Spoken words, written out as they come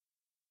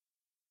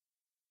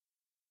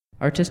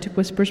Artistic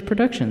Whispers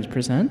Productions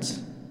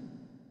presents...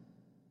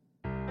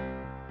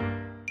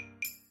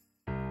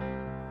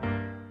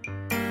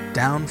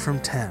 Down from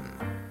 10,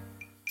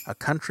 a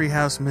country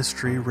house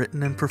mystery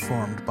written and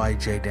performed by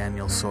J.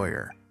 Daniel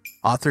Sawyer.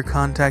 Author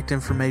contact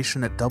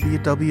information at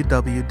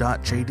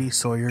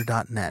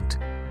www.jdsawyer.net.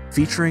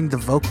 Featuring the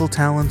vocal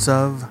talents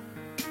of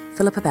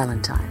Philippa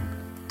Ballantyne,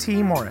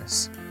 T.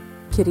 Morris,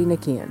 Kitty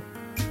Nikian,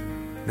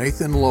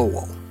 Nathan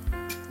Lowell,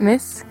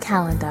 Miss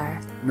Calendar,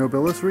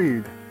 Nobilis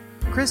Reed,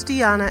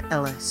 Christiana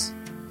Ellis,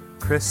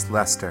 Chris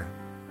Lester.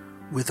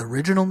 with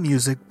original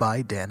music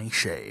by Danny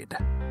Shade.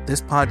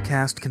 This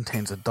podcast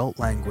contains adult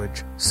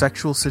language,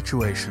 sexual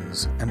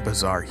situations, and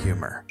bizarre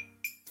humor.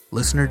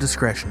 Listener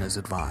discretion is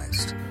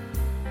advised.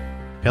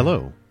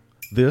 Hello,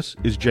 this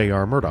is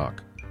J.R.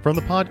 Murdoch from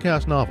the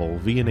podcast novel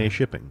V&A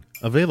Shipping,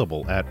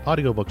 available at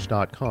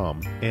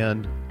audiobooks.com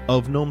and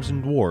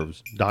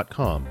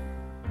ofgnomesandDwarves.com.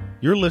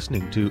 You're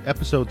listening to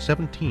episode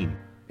 17,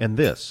 and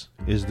this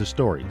is the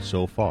story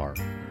so far.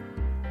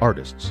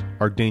 Artists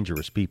are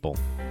dangerous people.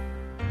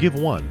 Give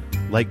one,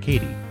 like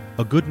Katie,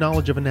 a good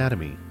knowledge of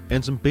anatomy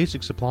and some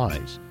basic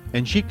supplies,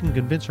 and she can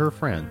convince her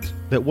friends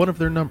that one of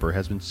their number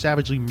has been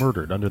savagely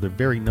murdered under their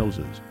very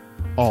noses,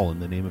 all in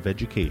the name of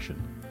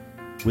education.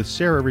 With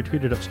Sarah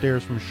retreated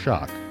upstairs from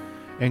shock,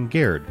 and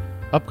Gerd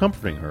up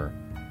comforting her,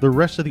 the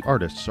rest of the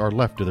artists are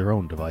left to their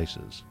own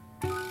devices.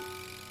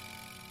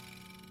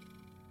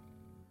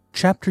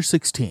 Chapter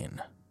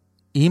 16,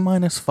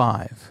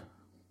 E-5,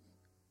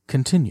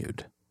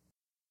 continued.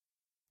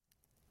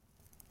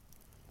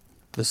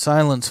 The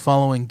silence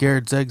following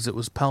Gerd's exit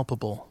was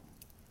palpable.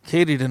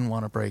 Katie didn't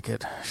want to break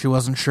it. She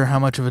wasn't sure how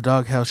much of a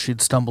doghouse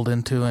she'd stumbled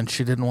into, and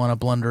she didn't want to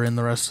blunder in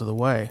the rest of the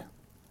way.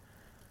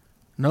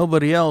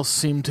 Nobody else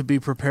seemed to be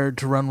prepared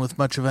to run with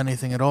much of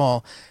anything at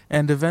all,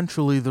 and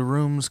eventually the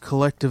room's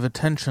collective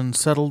attention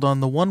settled on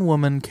the one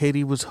woman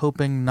Katie was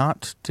hoping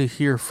not to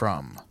hear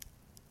from.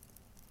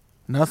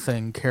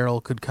 Nothing Carol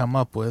could come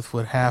up with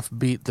would half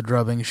beat the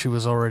drubbing she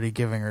was already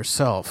giving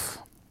herself.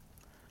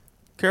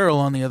 Carol,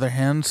 on the other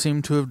hand,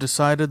 seemed to have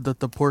decided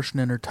that the portion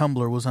in her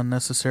tumbler was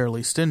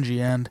unnecessarily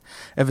stingy and,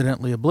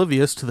 evidently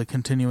oblivious to the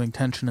continuing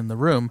tension in the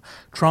room,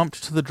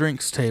 tromped to the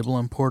drinks table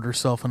and poured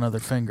herself another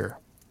finger.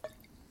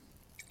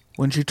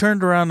 When she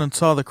turned around and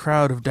saw the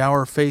crowd of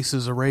dour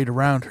faces arrayed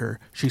around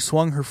her, she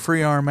swung her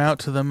free arm out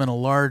to them in a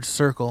large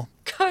circle.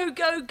 Go,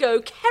 go,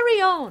 go,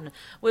 carry on!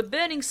 We're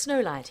burning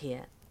Snowlight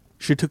here.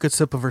 She took a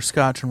sip of her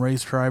scotch and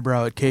raised her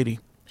eyebrow at Katie.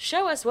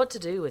 Show us what to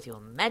do with your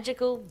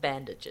magical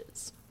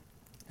bandages.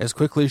 As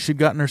quickly as she'd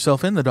gotten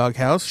herself in the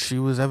doghouse, she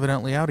was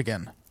evidently out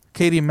again.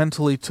 Katie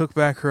mentally took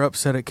back her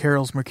upset at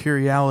Carol's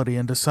mercuriality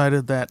and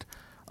decided that,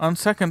 on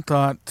second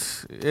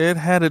thought, it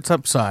had its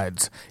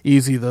upsides,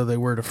 easy though they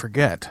were to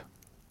forget.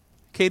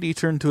 Katie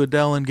turned to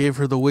Adele and gave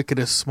her the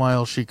wickedest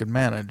smile she could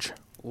manage.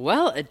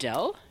 Well,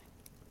 Adele,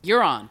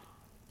 you're on.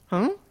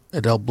 Huh?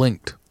 Adele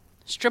blinked.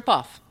 Strip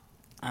off.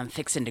 I'm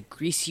fixing to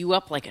grease you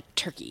up like a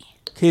turkey.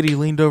 Katie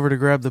leaned over to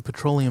grab the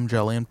petroleum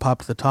jelly and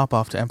popped the top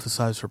off to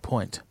emphasize her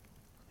point.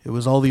 It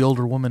was all the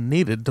older woman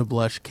needed to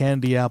blush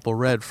candy apple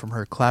red from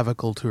her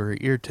clavicle to her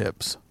ear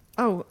tips.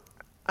 Oh,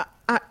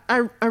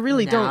 I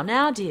really don't...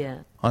 Now,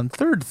 dear. On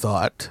third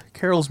thought,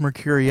 Carol's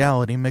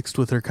mercuriality mixed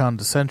with her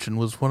condescension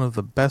was one of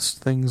the best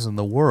things in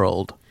the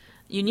world.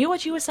 You knew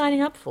what you were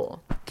signing up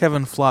for.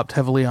 Kevin flopped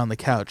heavily on the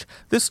couch,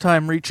 this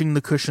time reaching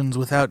the cushions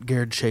without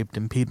Gerd-shaped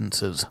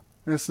impedances.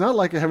 It's not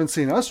like I haven't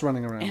seen us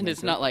running around. And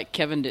it's not like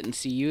Kevin didn't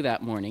see you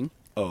that morning.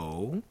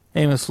 Oh,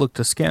 Amos looked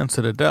askance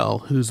at Adele,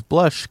 whose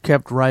blush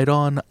kept right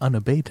on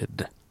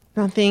unabated.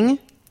 Nothing.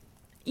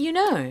 You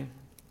know.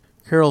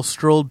 Carol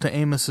strolled to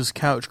Amos's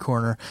couch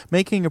corner,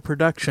 making a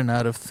production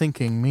out of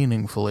thinking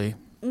meaningfully.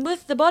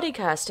 With the body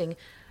casting,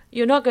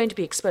 you're not going to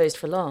be exposed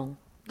for long.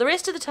 The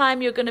rest of the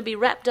time you're going to be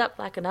wrapped up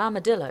like an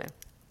armadillo.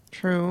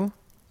 True.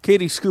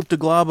 Katie scooped a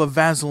glob of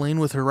Vaseline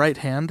with her right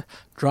hand,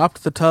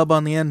 dropped the tub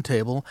on the end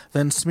table,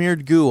 then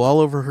smeared goo all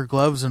over her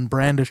gloves and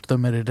brandished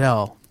them at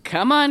Adele.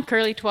 Come on,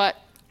 curly twat.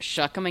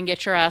 Shuck 'em and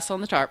get your ass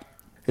on the tarp.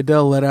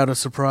 Adele let out a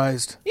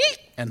surprised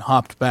and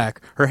hopped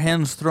back, her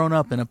hands thrown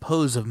up in a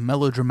pose of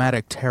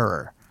melodramatic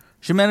terror.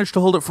 She managed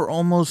to hold it for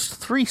almost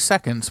 3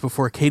 seconds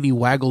before Katie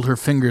waggled her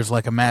fingers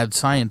like a mad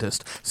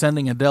scientist,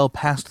 sending Adele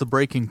past the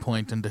breaking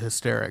point into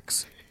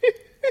hysterics.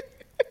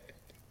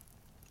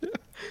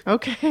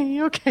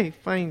 Okay,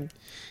 fine.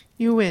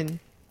 You win.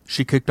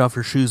 She kicked off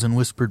her shoes and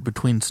whispered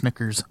between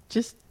snickers.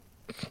 Just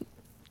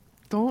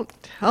don't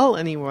tell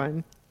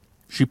anyone.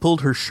 She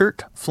pulled her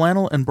shirt,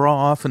 flannel, and bra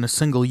off in a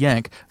single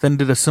yank, then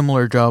did a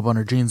similar job on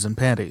her jeans and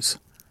panties.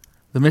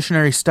 The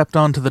missionary stepped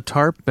onto the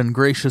tarp and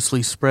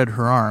graciously spread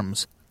her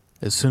arms.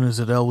 As soon as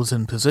Adele was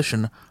in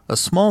position, a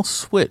small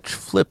switch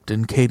flipped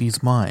in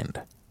Katie's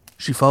mind.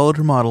 She followed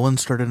her model and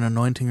started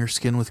anointing her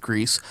skin with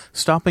grease,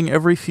 stopping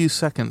every few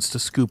seconds to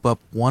scoop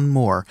up one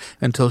more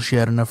until she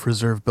had enough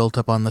reserve built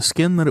up on the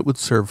skin that it would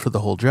serve for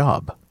the whole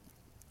job.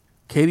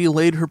 Katie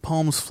laid her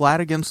palms flat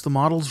against the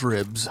model's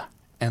ribs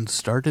and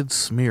started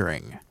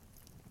smearing.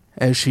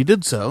 As she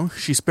did so,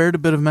 she spared a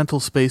bit of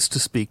mental space to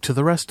speak to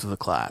the rest of the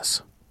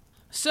class.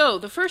 So,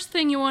 the first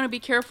thing you want to be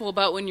careful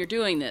about when you're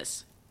doing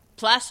this,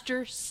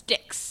 plaster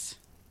sticks.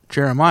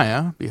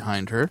 Jeremiah,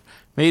 behind her,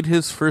 made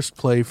his first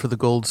play for the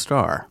gold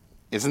star.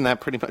 Isn't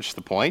that pretty much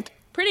the point?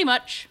 Pretty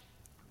much.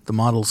 The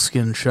model's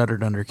skin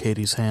shuddered under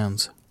Katie's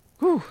hands.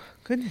 Ooh,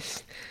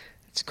 goodness.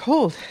 It's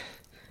cold.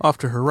 Off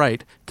to her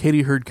right,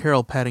 Katie heard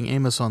Carol patting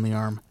Amos on the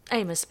arm.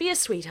 Amos, be a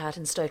sweetheart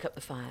and stoke up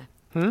the fire.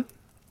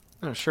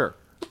 Oh, sure.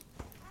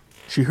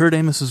 She heard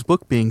Amos's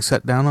book being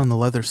set down on the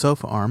leather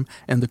sofa arm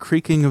and the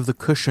creaking of the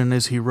cushion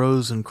as he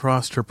rose and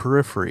crossed her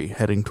periphery,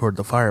 heading toward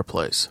the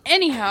fireplace.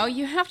 Anyhow,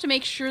 you have to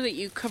make sure that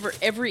you cover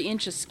every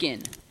inch of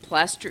skin.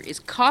 Plaster is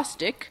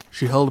caustic.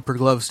 She held up her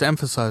gloves to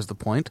emphasize the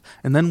point,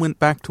 and then went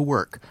back to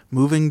work,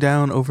 moving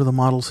down over the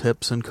model's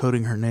hips and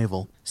coating her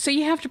navel. So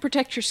you have to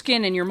protect your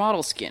skin and your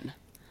model skin.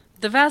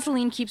 The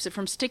Vaseline keeps it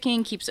from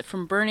sticking, keeps it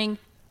from burning.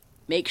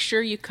 Make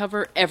sure you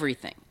cover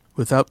everything.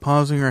 Without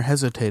pausing or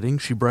hesitating,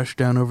 she brushed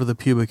down over the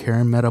pubic hair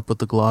and met up with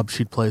the glob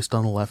she'd placed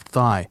on the left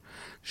thigh.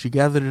 She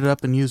gathered it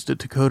up and used it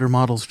to coat her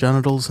model's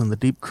genitals and the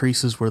deep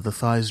creases where the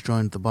thighs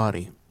joined the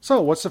body.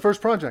 So, what's the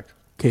first project?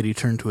 Katie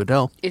turned to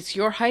Adele. It's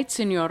your height,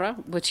 Senora,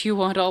 what you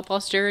want all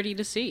posterity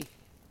to see.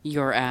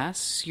 Your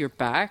ass, your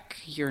back,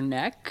 your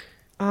neck.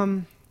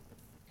 Could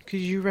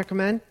you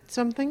recommend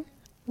something?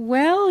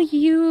 Well,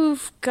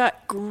 you've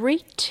got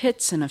great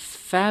tits and a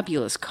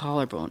fabulous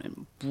collarbone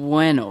and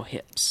bueno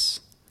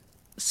hips.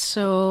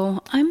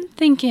 So, I'm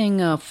thinking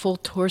a full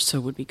torso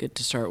would be good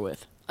to start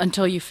with,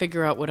 until you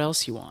figure out what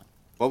else you want.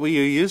 What will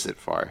you use it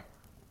for?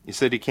 You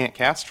said you can't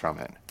cast from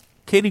it.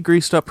 Katie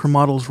greased up her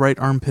model's right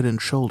armpit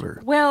and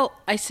shoulder. Well,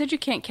 I said you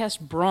can't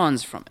cast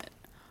bronze from it.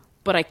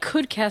 But I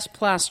could cast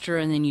plaster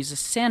and then use a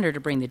sander to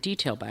bring the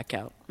detail back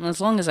out,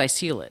 as long as I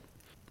seal it.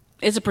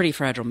 It's a pretty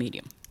fragile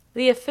medium.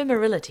 The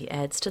ephemerality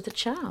adds to the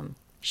charm.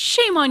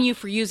 Shame on you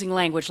for using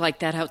language like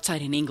that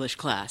outside an English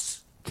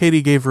class.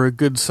 Katie gave her a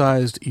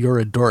good-sized, "you're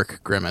a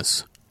dork"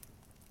 grimace.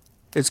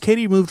 As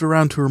Katie moved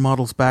around to her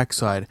model's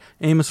backside,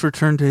 Amos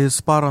returned to his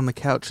spot on the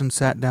couch and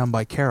sat down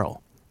by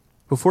Carol.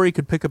 Before he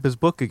could pick up his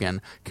book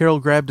again, Carol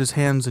grabbed his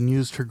hands and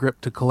used her grip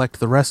to collect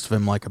the rest of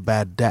him like a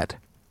bad debt.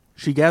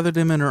 She gathered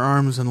him in her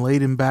arms and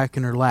laid him back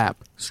in her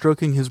lap,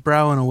 stroking his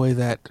brow in a way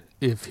that,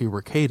 if he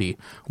were Katie,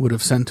 would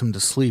have sent him to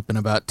sleep in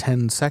about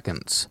 10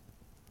 seconds.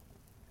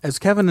 As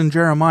Kevin and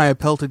Jeremiah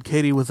pelted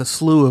Katie with a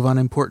slew of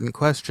unimportant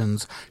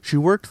questions, she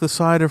worked the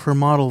side of her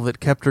model that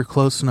kept her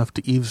close enough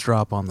to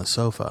eavesdrop on the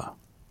sofa.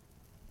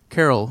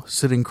 Carol,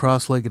 sitting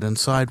cross-legged and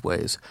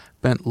sideways,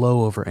 bent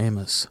low over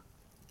Amos.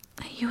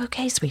 Are you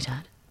okay,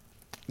 sweetheart?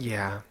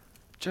 Yeah,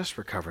 just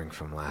recovering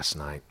from last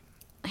night.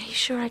 Are you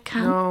sure I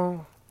can't?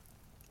 No,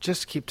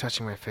 just keep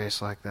touching my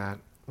face like that.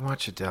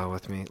 Watch Adele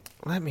with me.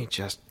 Let me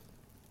just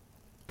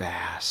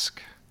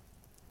bask.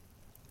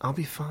 I'll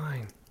be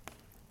fine.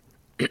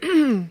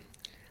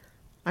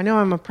 I know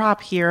I'm a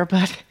prop here,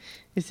 but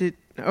is it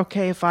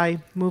okay if I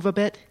move a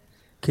bit?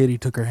 Katie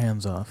took her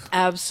hands off.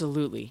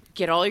 Absolutely.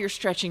 Get all your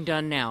stretching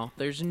done now.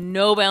 There's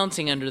no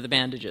bouncing under the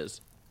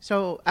bandages.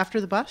 So,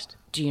 after the bust?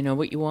 Do you know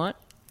what you want?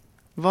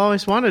 I've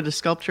always wanted a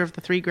sculpture of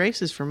the Three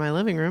Graces for my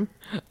living room.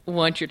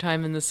 Want your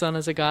time in the sun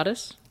as a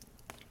goddess?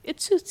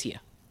 It suits you.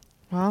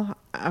 Well,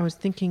 I was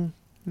thinking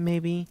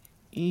maybe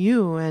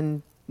you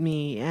and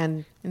me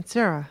and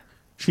Sarah.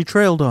 She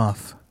trailed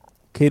off.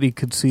 Katie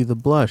could see the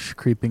blush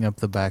creeping up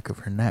the back of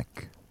her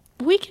neck.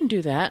 We can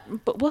do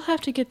that, but we'll have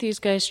to get these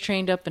guys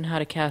trained up in how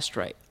to cast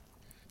right.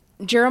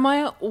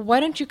 Jeremiah, why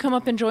don't you come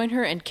up and join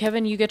her, and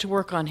Kevin, you get to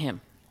work on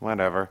him.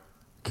 Whatever.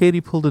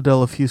 Katie pulled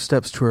Adele a few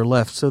steps to her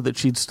left so that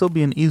she'd still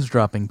be in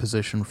eavesdropping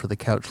position for the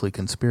Couchley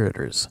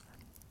conspirators.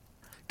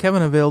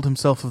 Kevin availed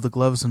himself of the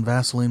gloves and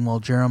Vaseline while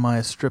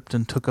Jeremiah stripped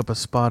and took up a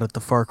spot at the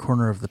far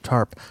corner of the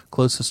tarp,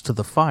 closest to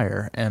the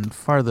fire and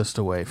farthest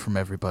away from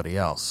everybody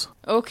else.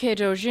 Okay,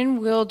 Dojin,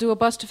 we'll do a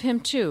bust of him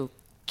too.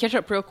 Catch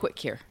up real quick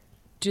here.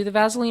 Do the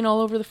Vaseline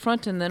all over the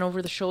front and then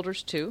over the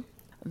shoulders too.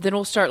 Then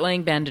we'll start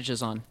laying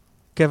bandages on.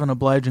 Kevin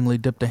obligingly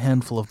dipped a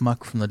handful of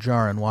muck from the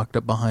jar and walked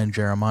up behind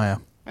Jeremiah.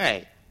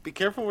 Hey, be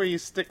careful where you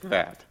stick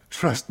that.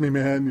 Trust me,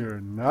 man,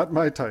 you're not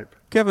my type.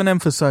 Kevin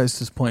emphasized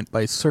his point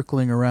by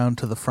circling around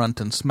to the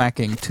front and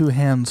smacking 2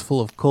 hands full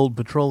of cold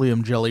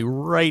petroleum jelly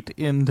right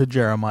into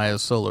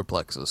Jeremiah's solar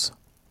plexus.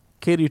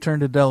 Katie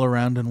turned Adele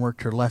around and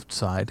worked her left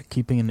side,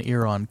 keeping an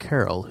ear on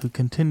Carol, who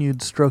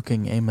continued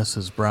stroking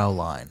Amos's brow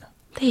line.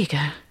 There you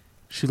go.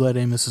 She led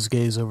Amos's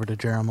gaze over to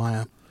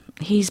Jeremiah.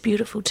 He's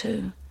beautiful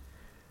too.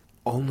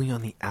 Only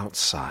on the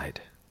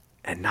outside,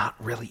 and not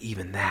really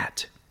even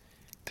that.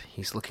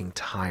 He's looking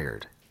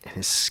tired, and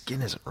his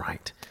skin isn't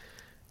right.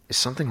 Is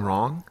something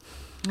wrong?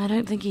 I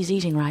don't think he's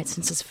eating right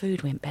since his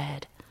food went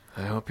bad.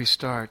 I hope he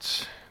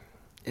starts.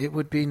 It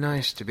would be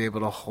nice to be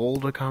able to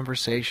hold a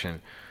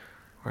conversation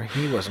where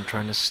he wasn't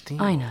trying to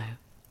steal. I know.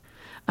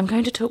 I'm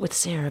going to talk with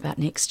Sarah about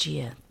next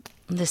year.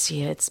 This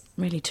year, it's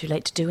really too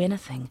late to do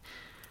anything.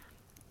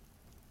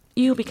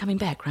 You'll be coming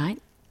back, right?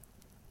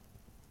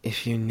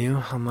 If you knew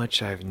how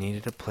much I've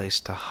needed a place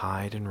to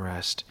hide and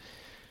rest,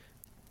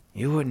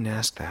 you wouldn't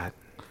ask that.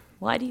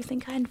 Why do you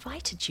think I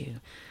invited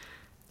you?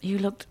 You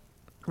looked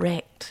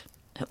wrecked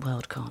at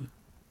Worldcon.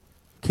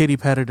 Katie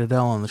patted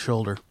Adele on the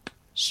shoulder.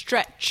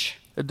 Stretch.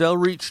 Adele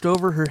reached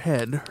over her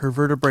head, her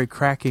vertebrae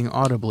cracking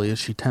audibly as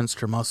she tensed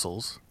her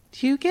muscles.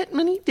 Do you get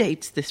many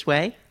dates this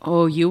way?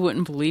 Oh, you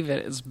wouldn't believe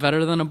it. It's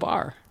better than a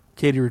bar.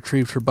 Katie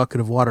retrieved her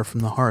bucket of water from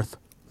the hearth.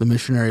 The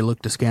missionary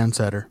looked askance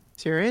at her.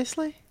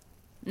 Seriously?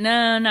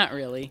 No, not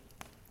really.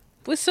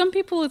 With some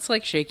people, it's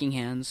like shaking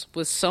hands.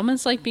 With some,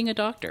 it's like being a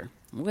doctor.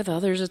 With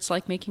others, it's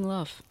like making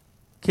love.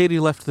 Katie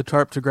left the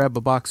tarp to grab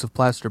a box of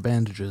plaster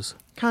bandages.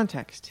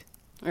 Context.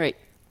 Right.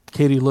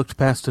 Katie looked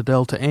past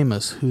Adele to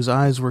Amos, whose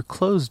eyes were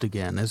closed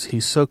again as he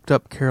soaked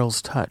up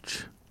Carol's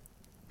touch.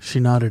 She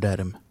nodded at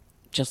him.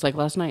 Just like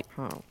last night.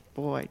 Oh,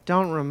 boy,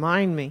 don't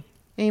remind me.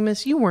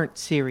 Amos, you weren't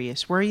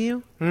serious, were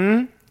you?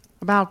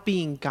 About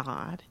being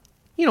God.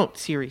 You don't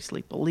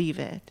seriously believe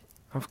it.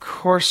 Of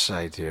course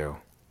I do.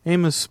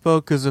 Amos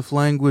spoke as if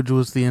language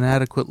was the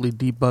inadequately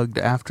debugged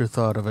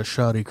afterthought of a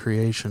shoddy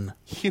creation.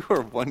 You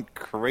are one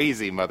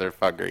crazy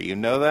motherfucker, you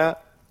know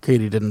that?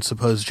 Katie didn't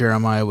suppose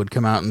Jeremiah would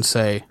come out and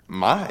say,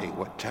 My,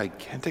 what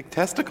gigantic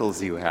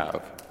testicles you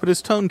have. But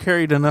his tone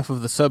carried enough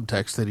of the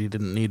subtext that he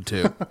didn't need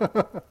to.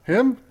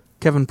 Him?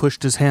 Kevin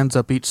pushed his hands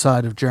up each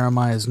side of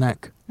Jeremiah's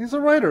neck. He's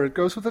a writer. It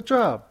goes with the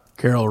job.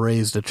 Carol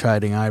raised a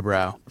chiding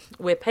eyebrow.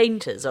 Where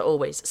painters are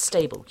always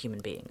stable human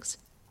beings.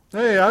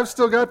 Hey, I've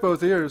still got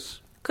both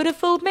ears. Could have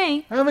fooled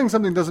me. Having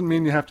something doesn't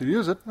mean you have to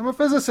use it. I'm a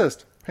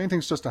physicist.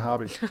 Painting's just a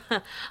hobby.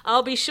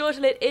 I'll be sure to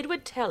let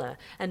Edward Teller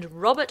and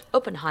Robert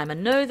Oppenheimer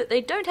know that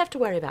they don't have to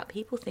worry about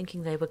people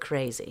thinking they were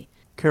crazy.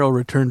 Carol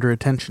returned her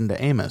attention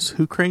to Amos,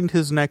 who craned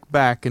his neck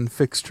back and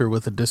fixed her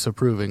with a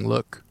disapproving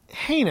look.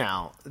 Hey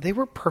now, they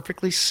were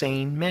perfectly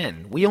sane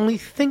men. We only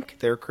think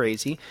they're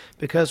crazy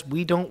because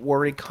we don't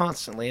worry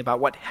constantly about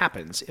what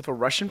happens if a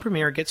Russian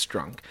premier gets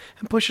drunk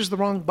and pushes the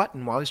wrong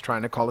button while he's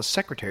trying to call his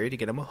secretary to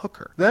get him a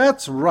hooker.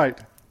 That's right.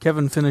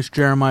 Kevin finished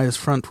Jeremiah's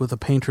front with a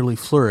painterly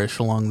flourish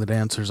along the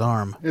dancer's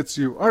arm. It's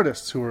you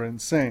artists who are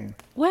insane.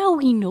 Well,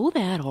 we know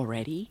that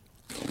already.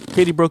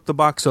 Katie broke the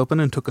box open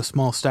and took a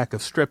small stack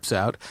of strips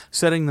out,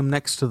 setting them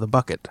next to the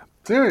bucket.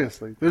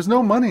 Seriously, there's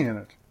no money in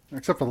it.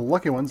 Except for the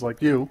lucky ones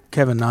like you.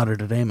 Kevin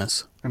nodded at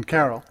Amos. And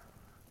Carol.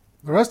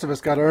 The rest of us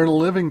got to earn a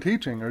living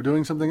teaching or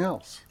doing something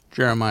else.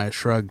 Jeremiah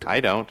shrugged. I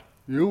don't.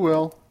 You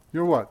will.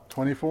 You're what,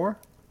 24?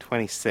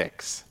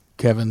 26.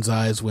 Kevin's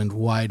eyes went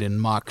wide in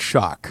mock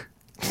shock.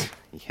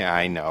 Yeah,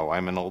 I know.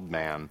 I'm an old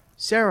man.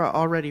 Sarah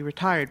already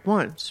retired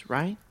once,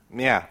 right?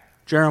 Yeah.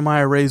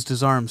 Jeremiah raised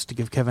his arms to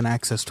give Kevin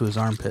access to his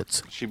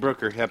armpits. She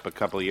broke her hip a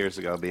couple years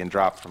ago being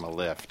dropped from a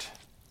lift.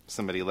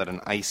 Somebody let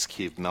an ice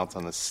cube melt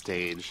on the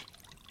stage.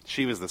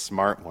 She was the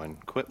smart one.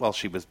 Quit while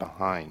she was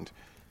behind.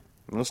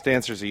 Most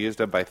dancers are used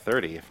up by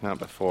 30, if not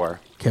before.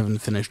 Kevin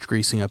finished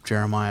greasing up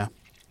Jeremiah.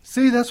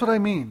 See, that's what I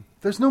mean.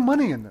 There's no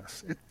money in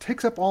this. It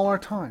takes up all our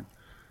time.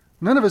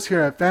 None of us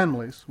here have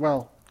families.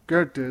 Well,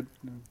 Gert did.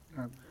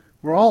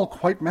 We're all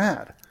quite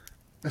mad.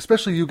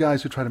 Especially you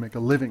guys who try to make a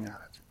living at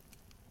it.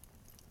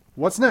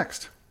 What's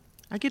next?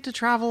 I get to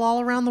travel all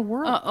around the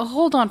world.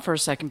 Hold on for a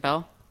second,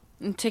 Belle.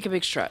 And take a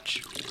big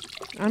stretch.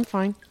 I'm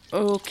fine.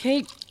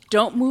 Okay,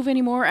 don't move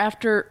anymore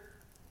after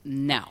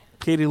now.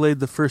 Katie laid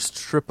the first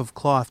strip of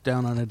cloth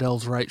down on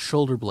Adele's right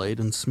shoulder blade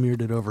and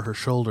smeared it over her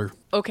shoulder.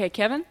 Okay,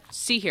 Kevin,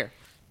 see here.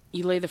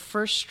 You lay the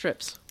first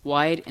strips,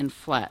 wide and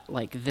flat,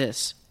 like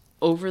this,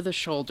 over the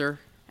shoulder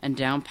and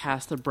down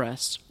past the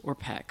breast or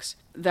pecs.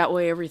 That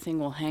way everything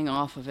will hang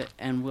off of it,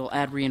 and we'll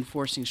add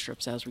reinforcing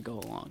strips as we go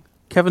along.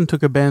 Kevin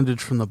took a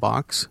bandage from the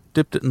box,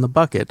 dipped it in the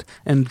bucket,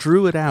 and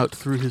drew it out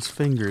through his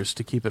fingers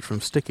to keep it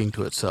from sticking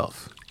to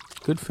itself.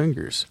 Good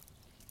fingers.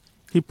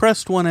 He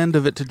pressed one end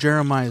of it to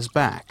Jeremiah's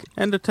back,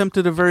 and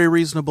attempted a very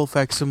reasonable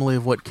facsimile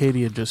of what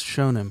Katie had just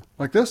shown him.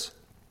 Like this?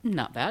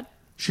 Not bad.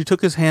 She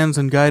took his hands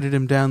and guided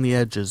him down the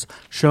edges,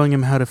 showing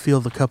him how to feel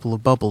the couple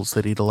of bubbles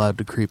that he'd allowed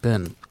to creep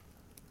in.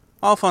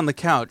 Off on the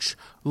couch,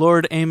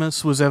 Lord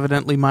Amos was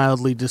evidently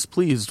mildly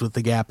displeased with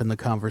the gap in the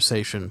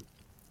conversation.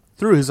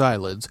 Through his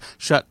eyelids,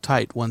 shut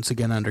tight once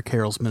again under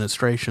Carol's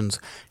ministrations,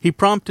 he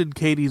prompted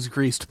Katie's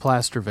greased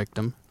plaster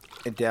victim.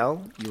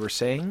 Adele, you were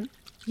saying?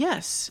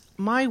 Yes,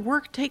 my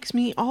work takes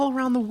me all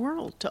around the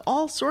world, to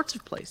all sorts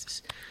of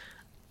places.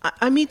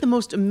 I meet the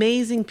most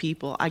amazing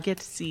people. I get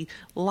to see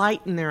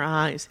light in their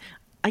eyes.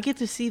 I get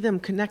to see them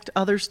connect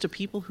others to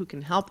people who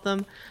can help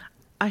them.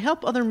 I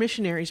help other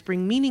missionaries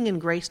bring meaning and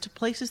grace to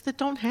places that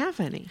don't have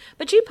any.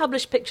 But you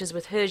publish pictures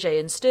with Hergé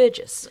and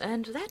Sturgis,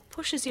 and that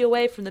pushes you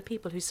away from the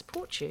people who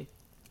support you.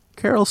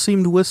 Carol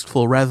seemed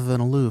wistful rather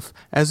than aloof,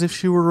 as if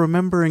she were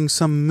remembering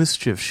some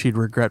mischief she'd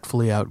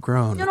regretfully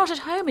outgrown. You're not at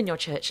home in your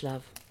church,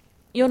 love.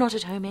 You're not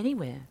at home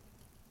anywhere.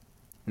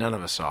 None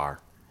of us are.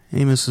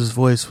 Amos's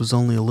voice was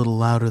only a little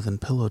louder than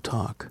pillow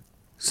talk.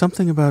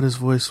 Something about his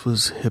voice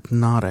was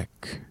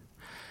hypnotic.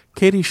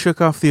 Katie shook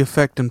off the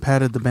effect and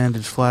patted the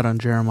bandage flat on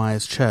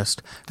Jeremiah's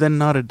chest, then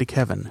nodded to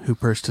Kevin, who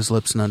pursed his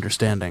lips in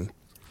understanding.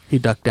 He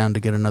ducked down to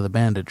get another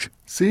bandage.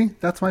 See,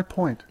 that's my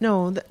point.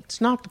 No, that's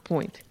not the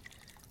point.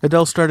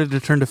 Adele started to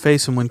turn to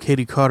face him when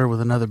Katie caught her with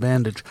another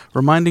bandage,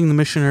 reminding the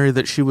missionary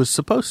that she was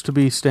supposed to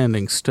be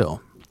standing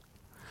still.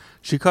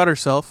 She caught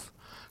herself,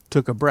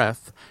 took a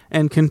breath,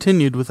 and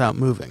continued without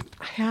moving.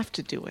 I have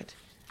to do it.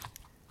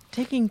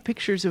 Taking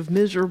pictures of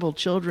miserable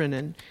children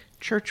and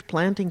church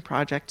planting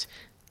projects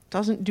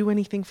doesn't do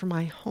anything for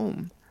my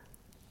home.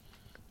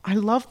 I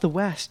love the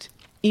West,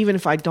 even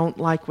if I don't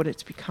like what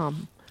it's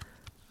become.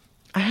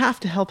 I have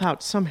to help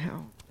out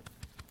somehow.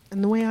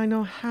 And the way I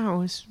know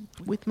how is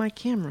with my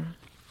camera.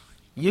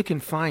 You can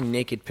find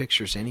naked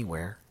pictures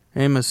anywhere.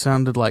 Amos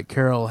sounded like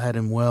Carol had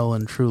him well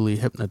and truly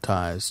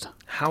hypnotized.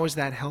 How is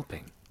that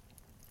helping?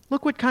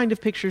 Look what kind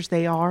of pictures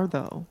they are,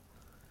 though.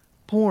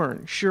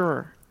 Porn,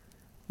 sure.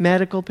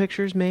 Medical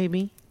pictures,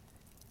 maybe.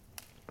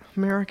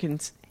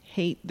 Americans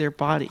hate their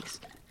bodies.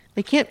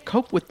 They can't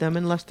cope with them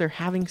unless they're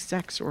having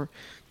sex or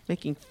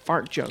making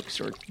fart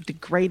jokes or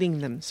degrading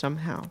them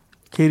somehow.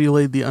 Katie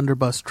laid the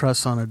underbust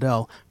truss on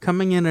Adele,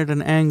 coming in at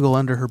an angle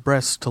under her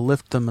breasts to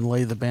lift them and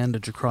lay the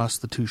bandage across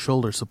the two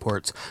shoulder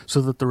supports so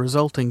that the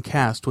resulting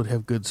cast would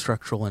have good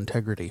structural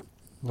integrity.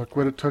 Look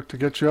what it took to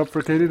get you up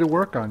for Katie to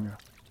work on you.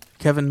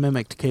 Kevin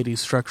mimicked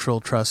Katie's structural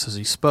truss as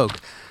he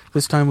spoke,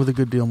 this time with a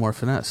good deal more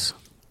finesse.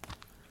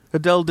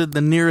 Adele did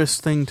the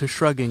nearest thing to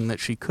shrugging that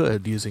she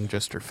could, using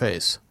just her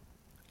face.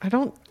 I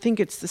don't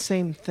think it's the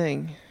same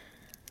thing.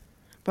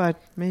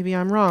 But maybe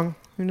I'm wrong.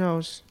 Who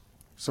knows?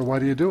 So why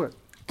do you do it?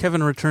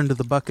 Kevin returned to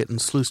the bucket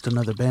and sluiced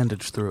another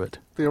bandage through it.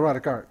 The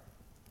erotic art.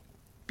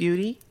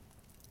 Beauty?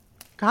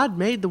 God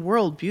made the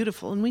world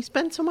beautiful, and we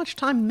spend so much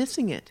time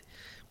missing it.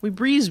 We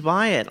breeze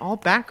by it, all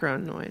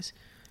background noise.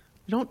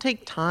 We don't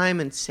take time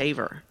and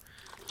savor.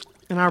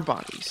 In our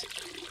bodies.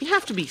 You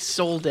have to be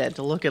soul dead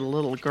to look at a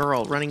little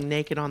girl running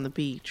naked on the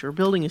beach or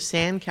building a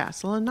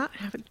sandcastle and not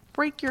have it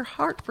break your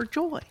heart for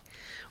joy.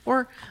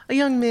 Or a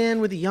young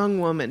man with a young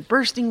woman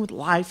bursting with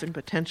life and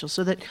potential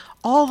so that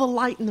all the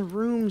light in the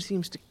room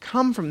seems to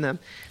come from them.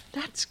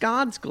 That's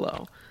God's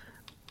glow.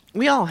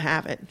 We all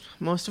have it.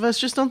 Most of us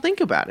just don't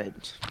think about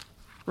it.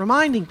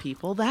 Reminding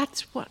people,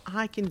 that's what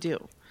I can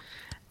do.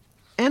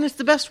 And it's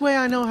the best way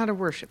I know how to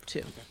worship,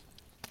 too.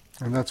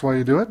 And that's why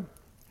you do it?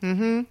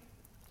 Mm-hmm.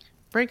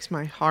 Breaks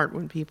my heart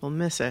when people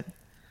miss it.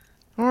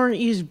 Or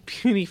use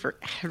beauty for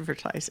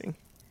advertising.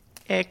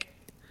 Ick.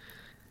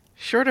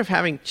 Short of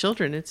having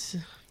children, it's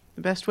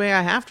the best way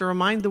I have to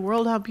remind the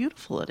world how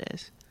beautiful it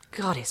is.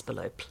 Goddess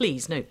below,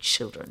 please, no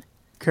children.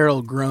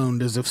 Carol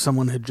groaned as if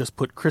someone had just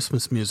put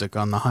Christmas music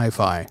on the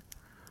hi-fi.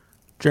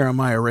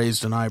 Jeremiah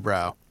raised an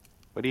eyebrow.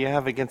 What do you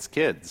have against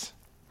kids?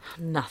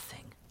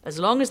 Nothing. As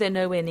long as they're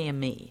nowhere near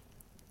me.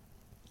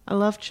 I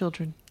love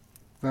children.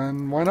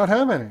 Then why not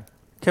have any?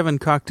 Kevin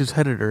cocked his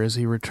head at her as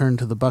he returned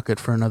to the bucket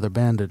for another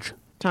bandage.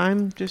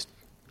 Time just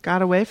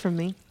got away from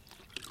me.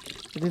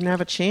 I didn't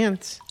have a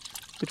chance.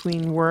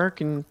 Between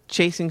work and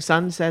chasing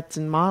sunsets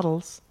and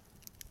models.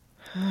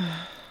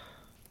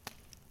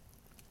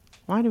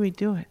 Why do we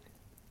do it?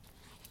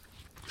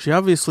 She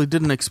obviously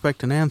didn't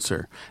expect an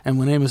answer, and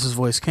when Amos's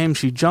voice came,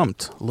 she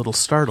jumped, a little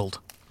startled.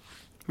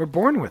 We're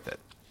born with it.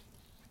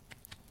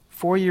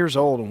 4 years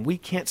old, and we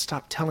can't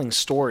stop telling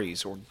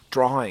stories or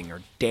drawing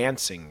or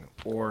dancing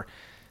or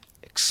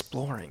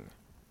exploring.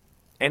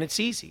 And it's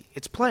easy.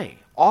 It's play.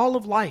 All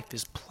of life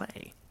is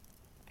play.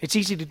 It's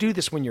easy to do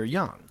this when you're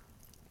young.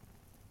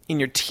 In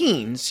your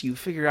teens, you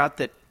figure out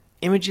that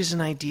images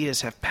and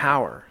ideas have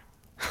power.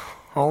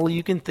 All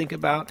you can think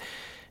about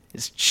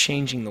is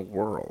changing the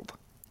world.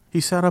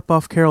 He sat up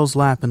off Carol's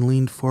lap and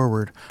leaned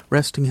forward,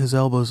 resting his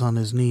elbows on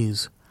his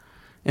knees.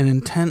 An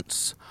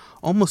intense,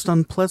 almost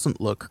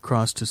unpleasant look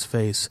crossed his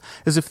face,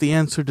 as if the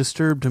answer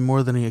disturbed him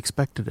more than he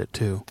expected it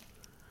to.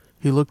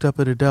 He looked up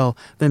at Adele,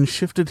 then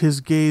shifted his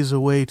gaze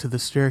away to the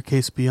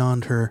staircase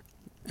beyond her,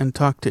 and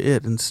talked to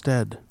it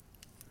instead.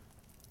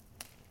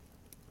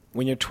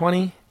 When you're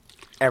 20,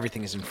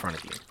 everything is in front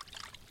of you.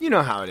 You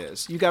know how it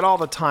is. You got all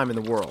the time in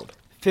the world.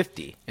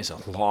 50 is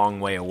a long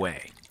way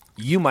away.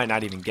 You might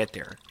not even get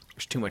there.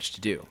 There's too much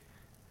to do.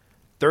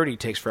 30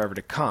 takes forever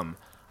to come,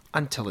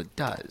 until it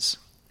does.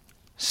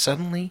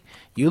 Suddenly,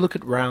 you look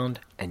around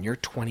and your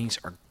 20s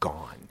are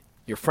gone.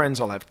 Your friends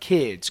all have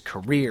kids,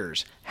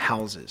 careers,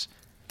 houses.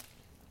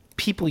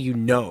 People you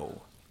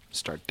know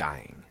start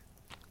dying.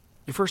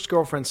 Your first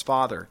girlfriend's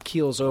father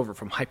keels over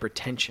from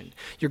hypertension.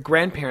 Your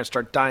grandparents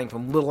start dying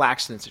from little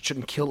accidents that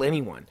shouldn't kill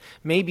anyone.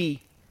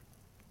 Maybe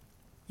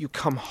you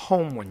come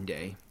home one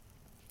day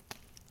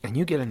and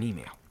you get an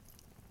email.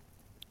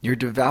 Your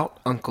devout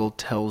uncle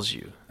tells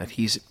you that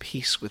he's at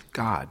peace with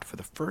God for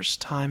the first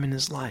time in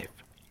his life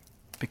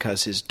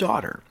because his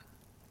daughter,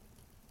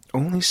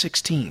 only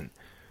 16,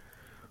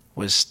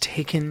 was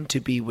taken to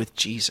be with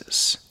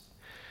Jesus.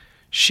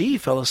 She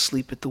fell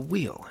asleep at the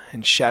wheel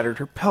and shattered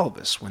her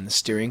pelvis when the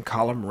steering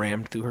column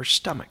rammed through her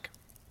stomach.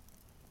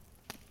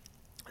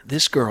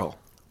 This girl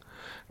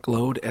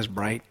glowed as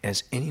bright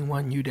as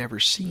anyone you'd ever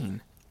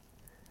seen,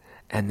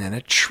 and then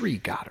a tree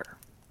got her.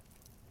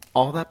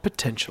 All that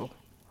potential,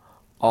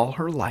 all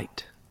her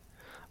light,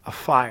 a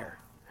fire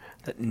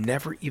that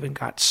never even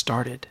got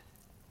started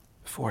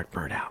before it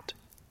burned out.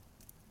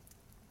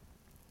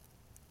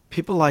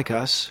 People like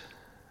us,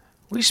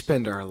 we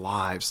spend our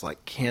lives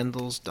like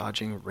candles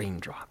dodging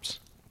raindrops.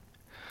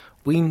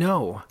 We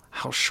know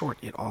how short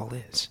it all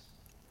is.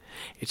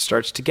 it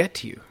starts to get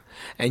to you,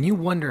 and you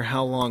wonder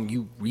how long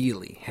you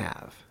really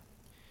have.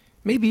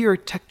 Maybe you're a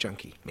tech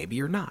junkie, maybe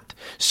you're not.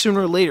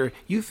 Sooner or later,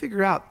 you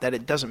figure out that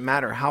it doesn't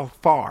matter how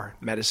far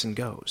medicine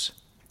goes.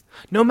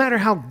 No matter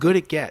how good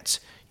it gets,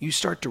 you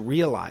start to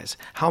realize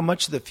how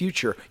much of the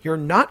future you're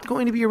not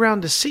going to be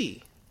around to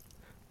see,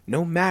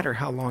 no matter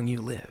how long you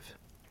live.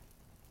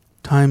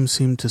 Time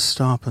seemed to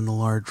stop in the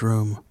large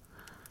room.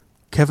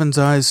 Kevin's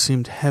eyes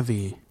seemed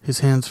heavy,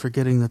 his hands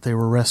forgetting that they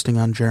were resting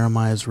on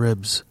Jeremiah's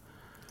ribs.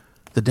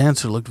 The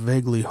dancer looked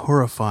vaguely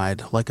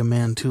horrified, like a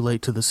man too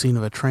late to the scene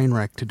of a train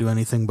wreck to do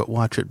anything but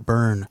watch it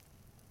burn.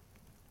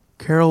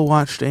 Carol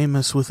watched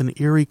Amos with an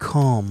eerie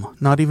calm,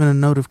 not even a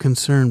note of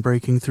concern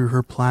breaking through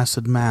her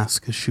placid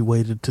mask as she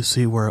waited to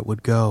see where it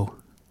would go.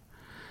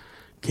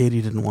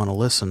 Katie didn't want to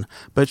listen,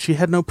 but she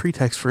had no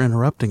pretext for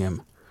interrupting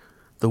him.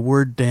 The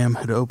word dam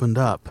had opened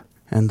up,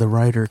 and the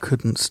writer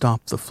couldn't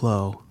stop the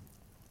flow.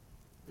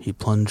 He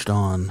plunged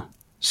on.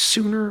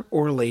 Sooner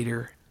or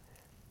later,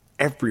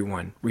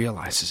 everyone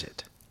realizes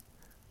it.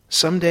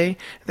 Someday,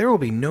 there will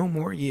be no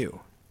more you,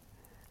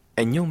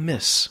 and you'll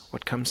miss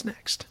what comes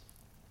next.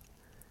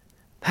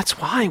 That's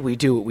why we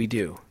do what we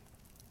do.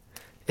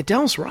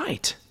 Adele's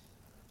right.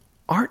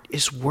 Art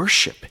is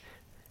worship.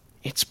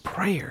 It's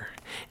prayer.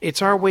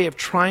 It's our way of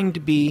trying to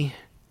be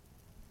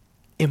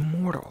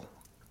immortal.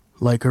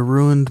 Like a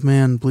ruined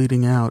man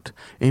bleeding out,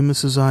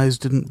 Amos's eyes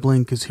didn't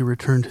blink as he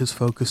returned his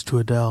focus to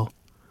Adele.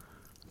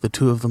 The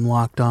two of them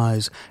locked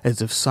eyes,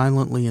 as if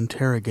silently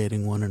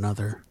interrogating one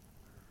another.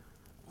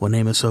 When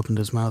Amos opened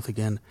his mouth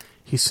again,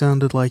 he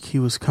sounded like he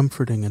was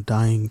comforting a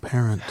dying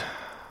parent.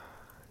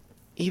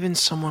 Even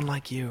someone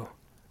like you,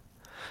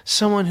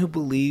 someone who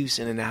believes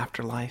in an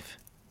afterlife,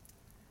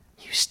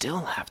 you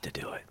still have to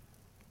do it.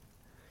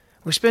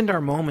 We spend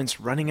our moments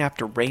running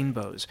after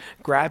rainbows,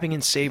 grabbing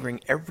and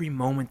savoring every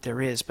moment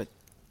there is, but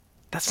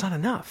that's not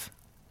enough.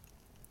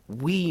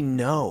 We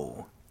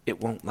know it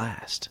won't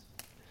last.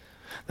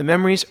 The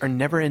memories are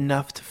never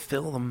enough to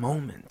fill the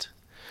moment.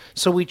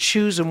 So we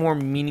choose a more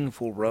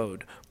meaningful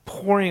road,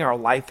 pouring our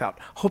life out,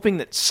 hoping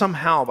that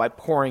somehow by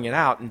pouring it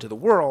out into the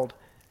world,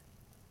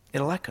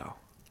 it'll echo.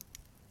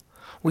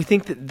 We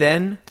think that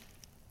then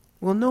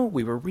we'll know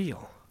we were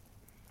real.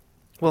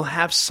 We'll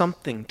have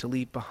something to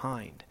leave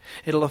behind.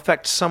 It'll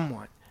affect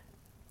someone.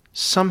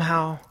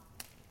 Somehow,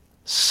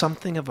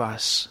 something of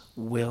us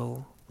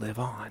will live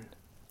on.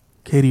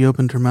 Katie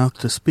opened her mouth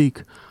to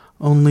speak,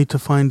 only to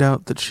find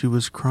out that she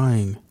was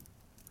crying.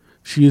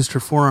 She used her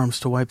forearms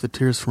to wipe the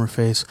tears from her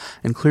face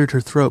and cleared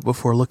her throat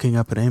before looking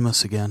up at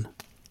Amos again.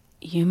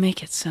 You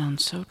make it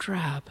sound so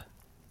drab.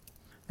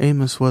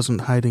 Amos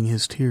wasn't hiding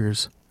his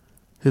tears.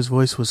 His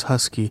voice was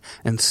husky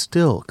and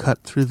still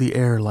cut through the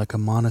air like a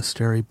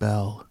monastery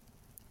bell.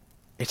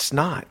 It's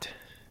not.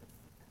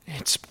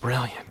 It's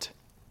brilliant.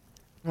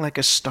 Like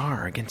a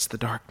star against the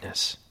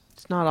darkness.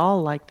 It's not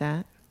all like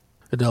that.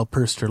 Adele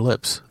pursed her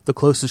lips, the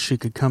closest she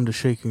could come to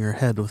shaking her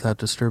head without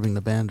disturbing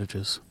the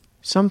bandages.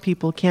 Some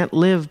people can't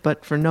live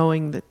but for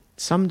knowing that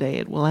someday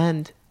it will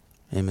end.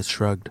 Amos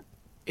shrugged.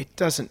 It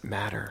doesn't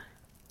matter.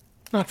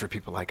 Not for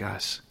people like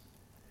us.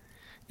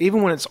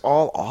 Even when it's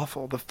all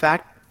awful, the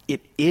fact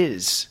it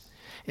is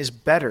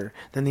better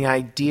than the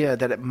idea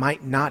that it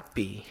might not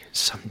be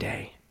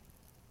someday.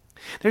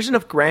 There's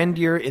enough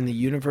grandeur in the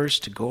universe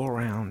to go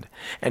around,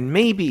 and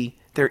maybe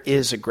there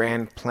is a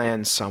grand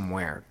plan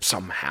somewhere,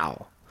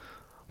 somehow.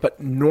 But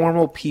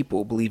normal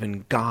people believe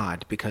in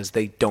God because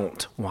they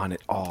don't want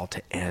it all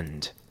to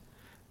end.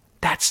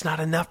 That's not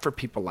enough for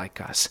people like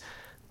us.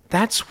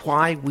 That's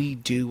why we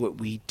do what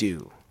we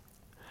do.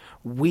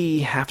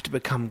 We have to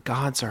become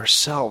gods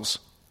ourselves,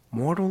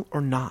 mortal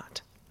or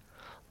not.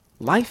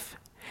 Life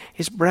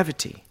is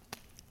brevity,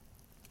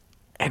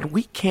 and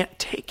we can't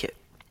take it.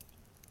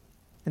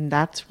 And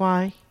that's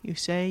why you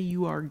say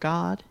you are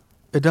God?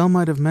 Adele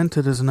might have meant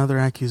it as another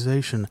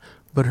accusation,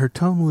 but her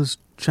tone was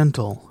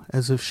gentle,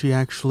 as if she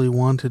actually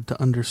wanted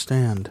to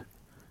understand.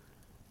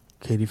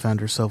 Katie found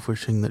herself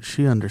wishing that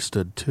she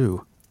understood,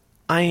 too.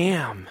 I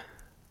am,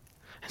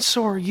 and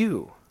so are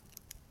you.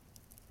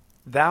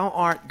 Thou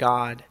art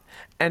God,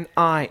 and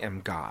I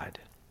am God,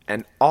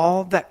 and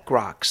all that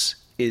groks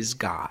is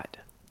God.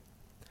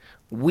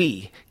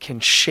 We can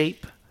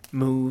shape,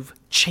 move,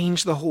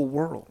 change the whole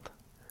world.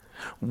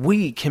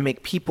 We can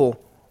make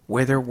people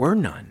where there were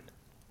none,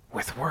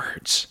 with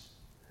words.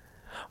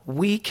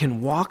 We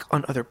can walk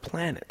on other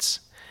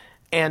planets,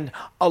 and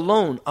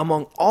alone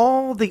among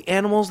all the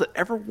animals that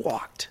ever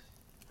walked,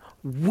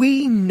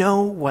 we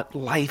know what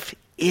life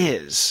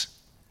is,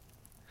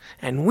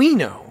 and we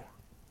know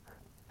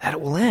that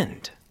it will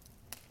end.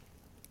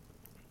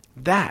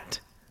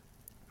 That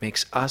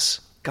makes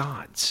us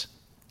gods.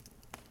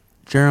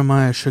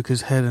 Jeremiah shook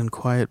his head in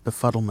quiet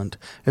befuddlement,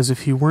 as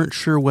if he weren't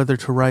sure whether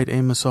to write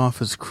Amos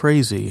off as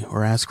crazy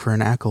or ask for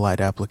an acolyte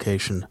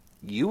application.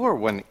 You are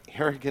one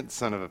arrogant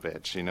son of a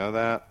bitch, you know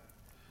that?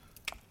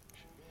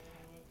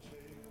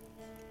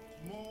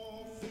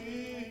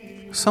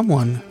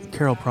 Someone,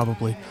 Carol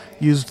probably,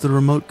 used the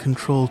remote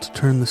control to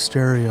turn the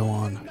stereo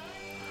on.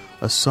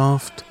 A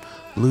soft,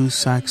 Lou's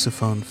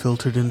saxophone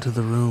filtered into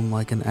the room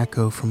like an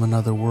echo from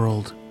another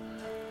world.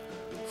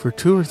 For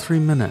 2 or 3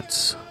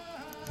 minutes,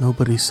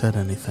 nobody said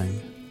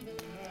anything.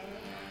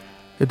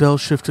 Adele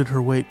shifted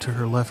her weight to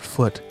her left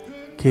foot.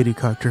 Katie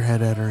cocked her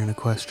head at her in a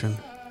question.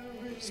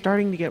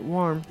 Starting to get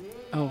warm.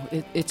 Oh,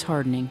 it's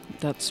hardening.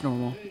 That's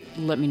normal.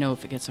 Let me know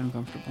if it gets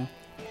uncomfortable.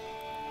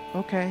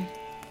 Okay.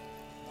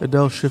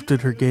 Adele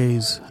shifted her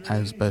gaze,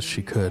 as best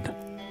she could,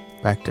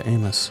 back to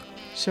Amos.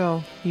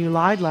 So, you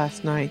lied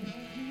last night.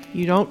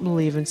 You don't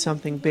believe in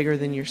something bigger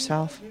than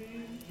yourself.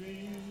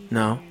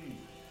 No,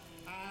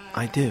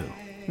 I do.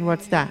 And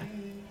what's that?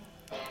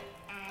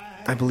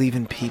 I believe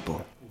in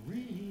people.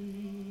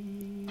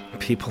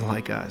 People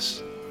like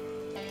us.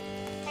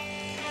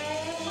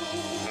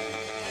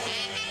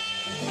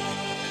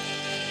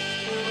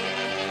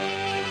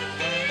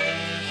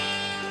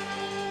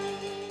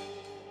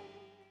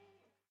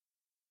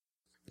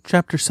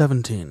 Chapter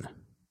 17.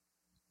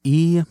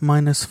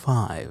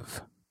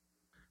 E-5.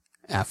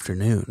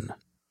 Afternoon.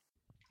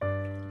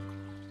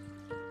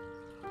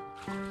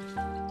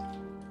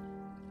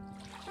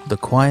 The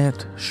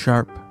quiet,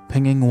 sharp,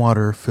 pinging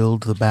water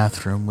filled the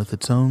bathroom with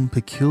its own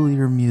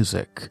peculiar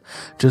music,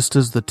 just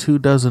as the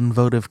 24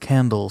 votive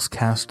candles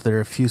cast their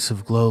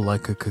effusive glow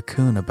like a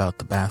cocoon about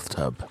the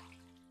bathtub.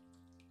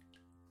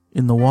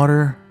 In the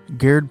water,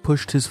 Gerd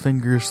pushed his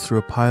fingers through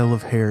a pile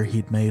of hair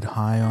he'd made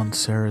high on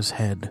Sarah's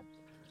head.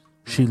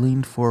 She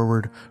leaned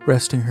forward,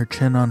 resting her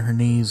chin on her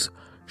knees,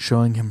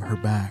 showing him her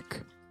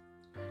back.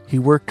 He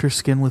worked her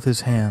skin with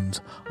his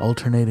hands,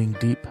 alternating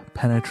deep,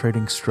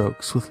 penetrating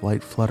strokes with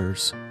light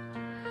flutters.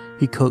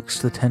 He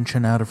coaxed the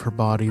tension out of her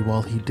body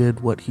while he did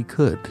what he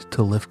could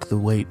to lift the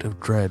weight of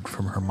dread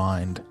from her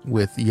mind,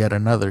 with yet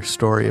another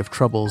story of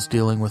troubles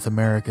dealing with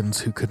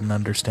Americans who couldn't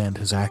understand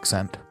his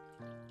accent.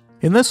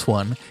 In this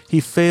one, he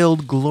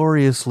failed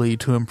gloriously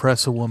to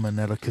impress a woman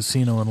at a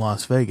casino in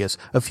Las Vegas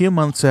a few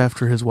months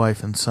after his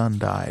wife and son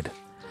died.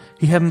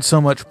 He hadn't so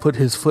much put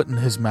his foot in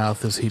his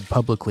mouth as he'd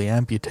publicly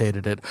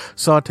amputated it,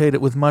 sautéed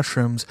it with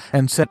mushrooms,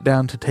 and sat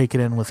down to take it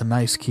in with a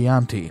nice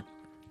Chianti.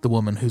 The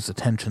woman whose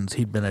attentions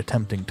he'd been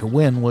attempting to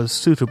win was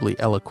suitably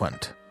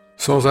eloquent.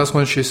 So that's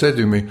when she said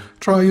to me,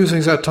 "Try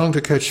using that tongue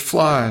to catch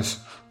flies,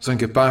 then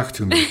get back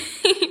to me."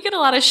 You get a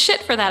lot of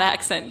shit for that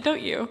accent,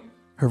 don't you?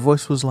 Her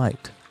voice was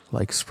light,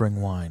 like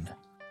spring wine.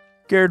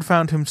 Gerd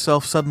found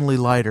himself suddenly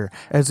lighter,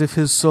 as if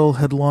his soul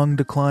had long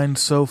declined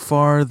so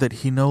far that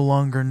he no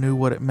longer knew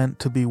what it meant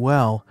to be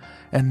well,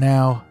 and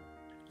now,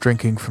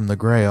 drinking from the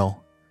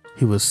Grail,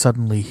 he was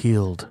suddenly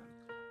healed.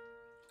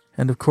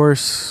 And of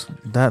course,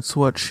 that's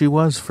what she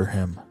was for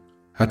him.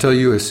 I tell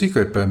you a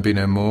secret,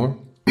 Bambino Moore.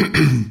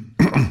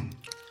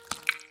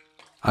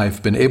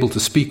 I've been able to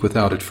speak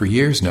without it for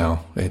years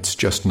now. It's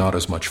just not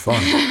as much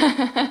fun.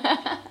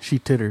 She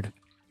tittered.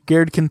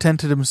 Gerd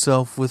contented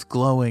himself with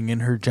glowing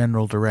in her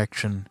general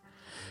direction.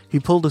 He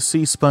pulled a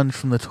sea sponge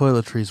from the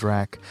toiletries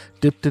rack,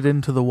 dipped it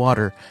into the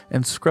water,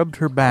 and scrubbed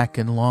her back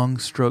in long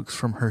strokes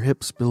from her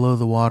hips below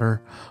the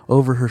water,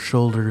 over her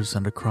shoulders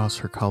and across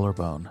her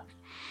collarbone.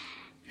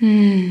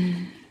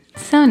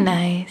 So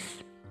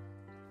nice.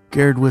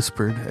 Gerd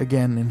whispered,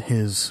 again in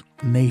his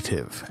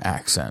native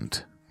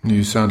accent.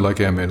 You sound like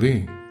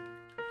Amélie.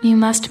 You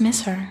must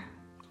miss her.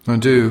 I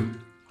do.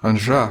 And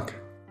Jacques.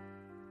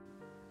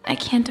 I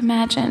can't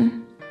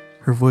imagine.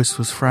 Her voice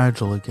was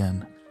fragile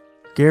again.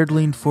 Gerd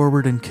leaned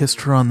forward and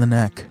kissed her on the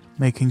neck,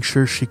 making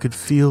sure she could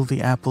feel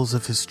the apples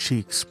of his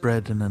cheeks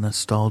spread in a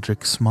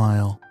nostalgic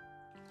smile.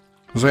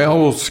 They are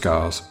old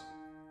scars.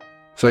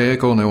 They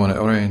ache only when it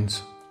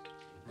rains.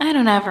 I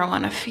don't ever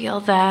want to feel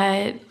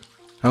that.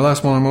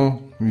 Alas, mon amour,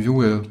 you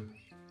will.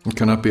 It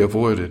cannot be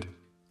avoided.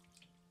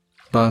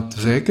 But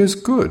the ache is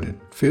good. It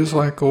feels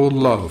like old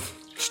love,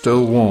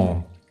 still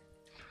warm.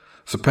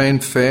 The pain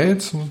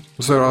fades, and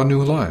there are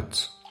new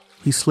lights.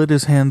 He slid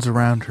his hands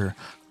around her,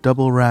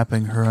 double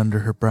wrapping her under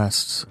her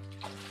breasts.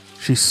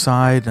 She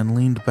sighed and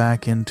leaned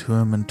back into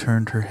him and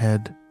turned her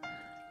head.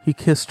 He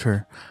kissed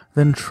her,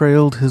 then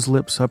trailed his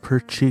lips up her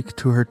cheek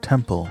to her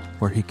temple,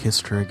 where he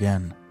kissed her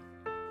again.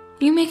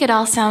 You make it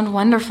all sound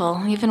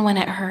wonderful, even when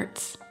it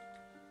hurts.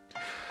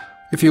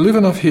 If you live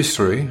enough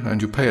history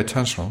and you pay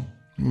attention,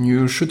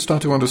 you should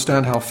start to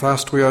understand how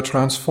fast we are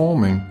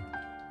transforming.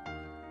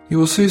 You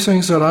will see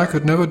things that I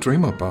could never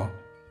dream about.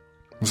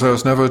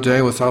 There's never a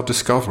day without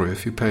discovery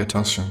if you pay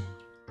attention.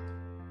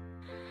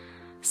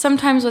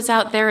 Sometimes what's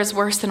out there is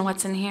worse than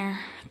what's in here.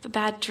 The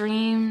bad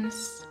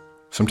dreams.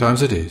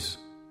 Sometimes it is.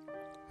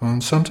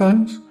 And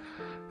sometimes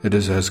it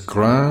is as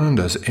grand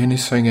as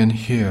anything in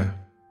here.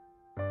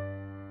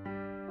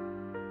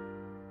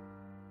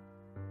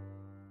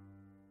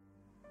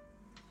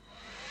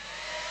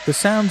 The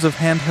sounds of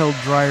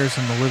handheld dryers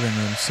in the living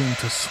room seemed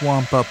to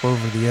swamp up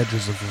over the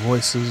edges of the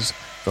voices,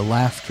 the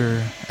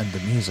laughter, and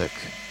the music.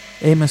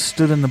 Amos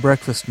stood in the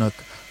breakfast nook,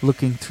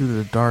 looking through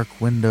the dark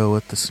window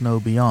at the snow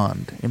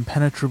beyond,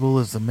 impenetrable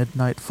as the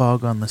midnight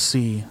fog on the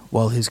sea,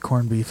 while his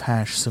corned beef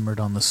hash simmered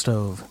on the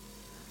stove.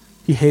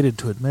 He hated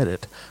to admit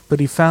it, but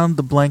he found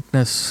the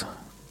blankness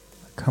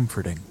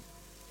comforting.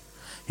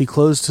 He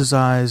closed his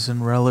eyes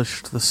and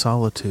relished the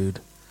solitude.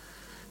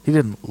 He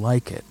didn't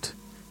like it.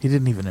 He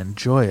didn't even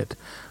enjoy it.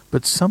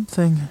 But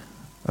something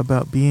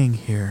about being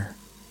here.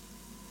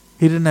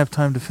 He didn't have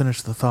time to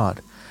finish the thought.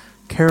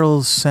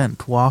 Carol's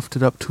scent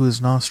wafted up to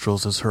his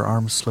nostrils as her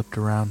arms slipped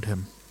around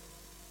him.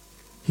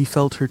 He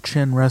felt her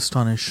chin rest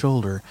on his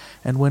shoulder,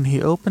 and when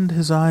he opened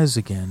his eyes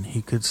again,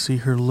 he could see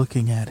her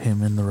looking at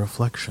him in the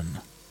reflection.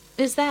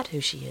 Is that who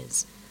she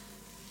is?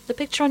 The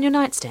picture on your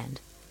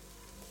nightstand?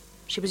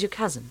 She was your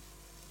cousin?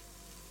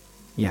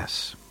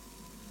 Yes.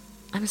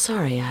 I'm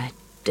sorry, I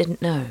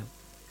didn't know.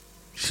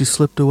 She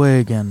slipped away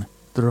again,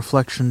 the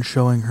reflection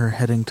showing her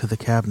heading to the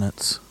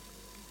cabinets.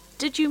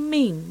 Did you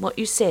mean what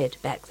you said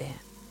back there?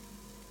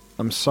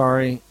 I'm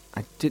sorry.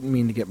 I didn't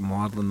mean to get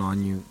maudlin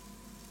on you.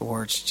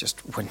 Words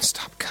just wouldn't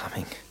stop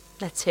coming.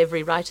 That's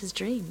every writer's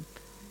dream.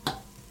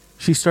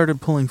 She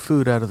started pulling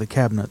food out of the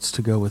cabinets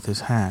to go with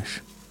his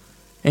hash.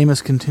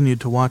 Amos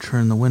continued to watch her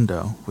in the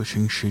window,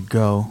 wishing she'd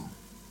go,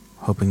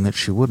 hoping that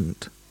she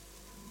wouldn't.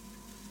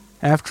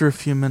 After a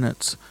few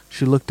minutes,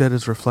 she looked at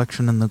his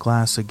reflection in the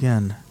glass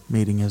again,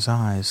 meeting his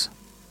eyes.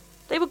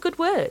 They were good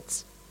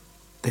words.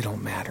 They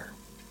don't matter.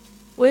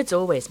 Words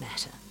always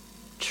matter.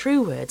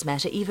 True words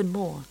matter even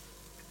more.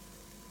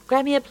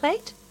 Grab me a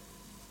plate?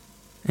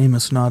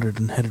 Amos nodded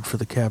and headed for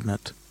the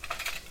cabinet.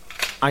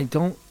 I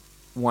don't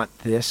want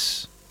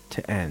this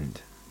to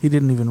end. He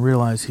didn't even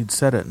realize he'd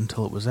said it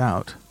until it was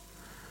out.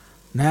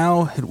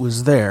 Now it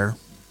was there.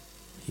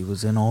 He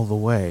was in all the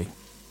way.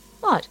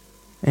 What?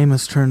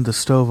 Amos turned the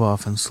stove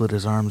off and slid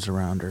his arms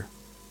around her.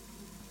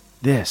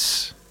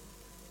 This.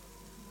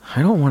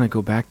 I don't want to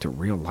go back to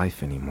real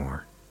life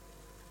anymore.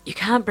 You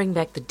can't bring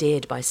back the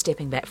dead by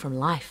stepping back from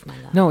life, my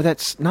love. No,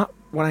 that's not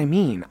what I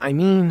mean. I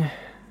mean,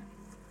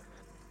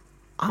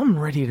 I'm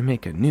ready to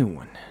make a new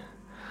one.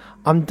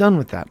 I'm done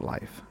with that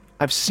life.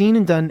 I've seen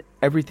and done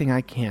everything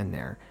I can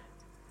there.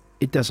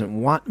 It doesn't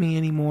want me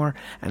anymore,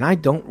 and I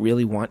don't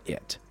really want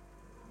it.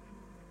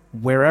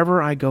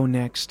 Wherever I go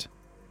next,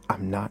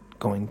 I'm not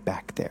going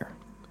back there.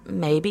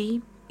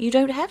 Maybe you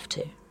don't have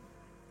to.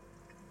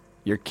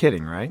 You're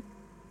kidding, right?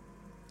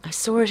 I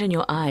saw it in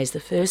your eyes the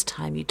first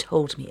time you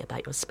told me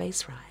about your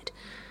space ride.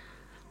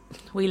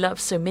 We love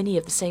so many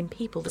of the same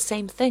people, the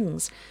same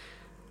things.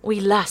 We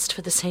lust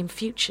for the same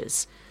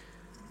futures.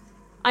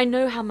 I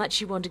know how much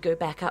you want to go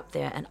back up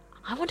there, and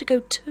I want to go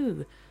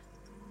too,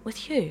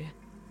 with you,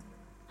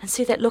 and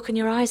see that look in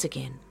your eyes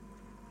again.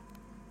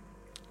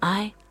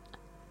 I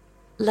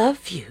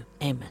love you,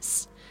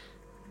 Amos.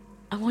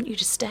 I want you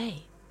to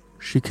stay.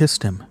 She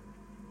kissed him.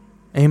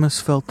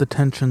 Amos felt the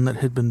tension that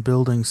had been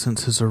building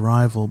since his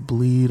arrival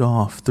bleed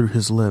off through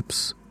his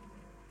lips.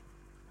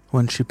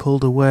 When she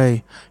pulled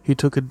away, he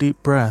took a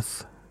deep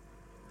breath.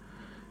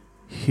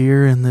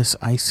 Here in this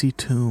icy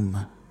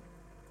tomb,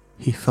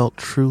 he felt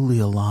truly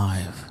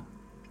alive.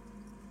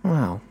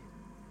 Well,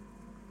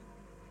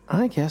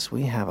 I guess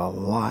we have a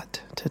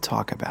lot to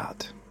talk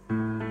about.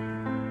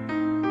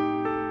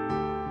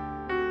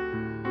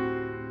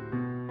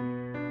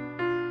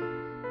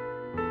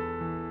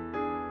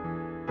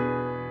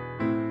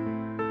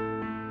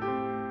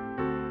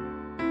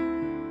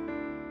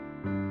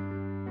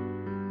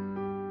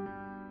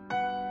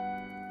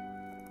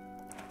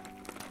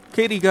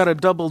 Katie got a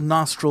double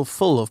nostril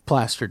full of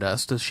plaster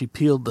dust as she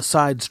peeled the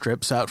side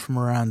strips out from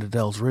around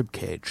Adele's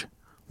ribcage.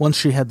 Once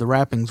she had the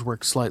wrappings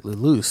worked slightly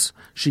loose,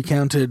 she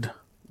counted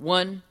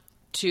 1,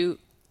 2,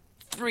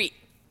 3.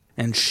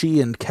 And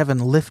she and Kevin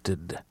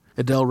lifted.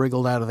 Adele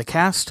wriggled out of the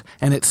cast,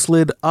 and it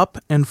slid up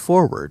and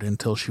forward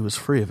until she was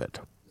free of it.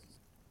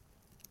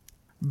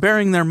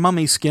 Bearing their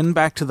mummy skin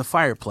back to the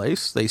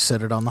fireplace, they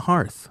set it on the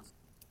hearth.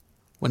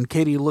 When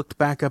Katie looked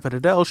back up at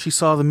Adele, she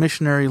saw the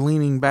missionary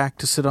leaning back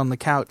to sit on the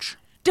couch.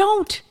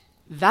 Don't!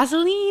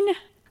 Vaseline?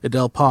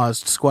 Adele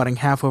paused, squatting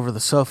half over the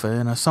sofa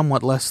in a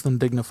somewhat less than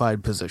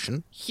dignified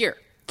position. Here.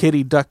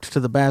 Katie ducked to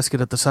the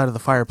basket at the side of the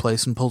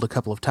fireplace and pulled a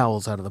couple of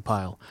towels out of the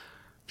pile.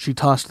 She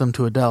tossed them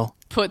to Adele.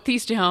 Put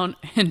these down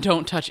and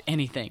don't touch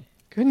anything.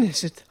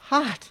 Goodness, it's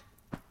hot.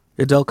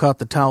 Adele caught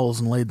the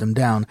towels and laid them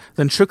down,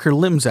 then shook her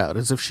limbs out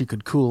as if she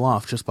could cool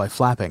off just by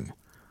flapping.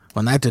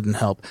 When that didn't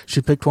help,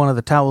 she picked one of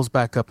the towels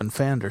back up and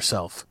fanned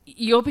herself.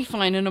 You'll be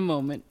fine in a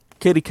moment.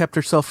 Katie kept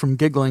herself from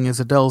giggling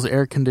as Adele's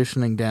air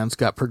conditioning dance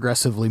got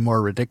progressively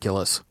more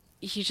ridiculous.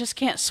 You just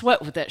can't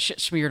sweat with that shit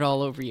smeared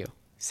all over you.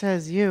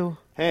 Says you.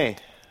 Hey,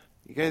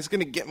 you guys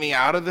gonna get me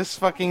out of this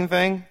fucking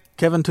thing?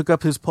 Kevin took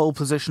up his pole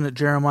position at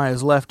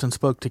Jeremiah's left and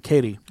spoke to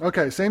Katie.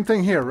 Okay, same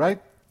thing here,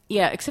 right?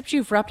 Yeah, except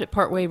you've wrapped it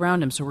partway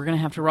around him, so we're going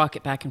to have to rock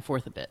it back and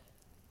forth a bit.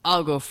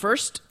 I'll go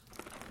first.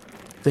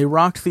 They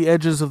rocked the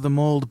edges of the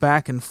mold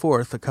back and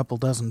forth a couple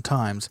dozen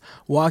times,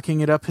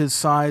 walking it up his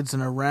sides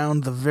and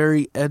around the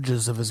very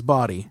edges of his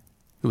body.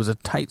 It was a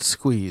tight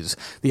squeeze.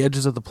 The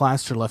edges of the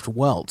plaster left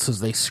welts as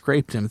they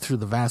scraped him through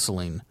the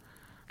Vaseline.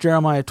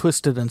 Jeremiah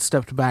twisted and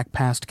stepped back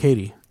past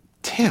Katie.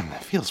 Damn,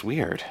 that feels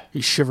weird.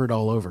 He shivered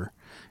all over.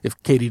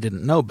 If Katie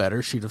didn't know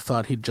better, she'd have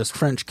thought he'd just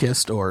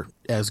French-kissed, or,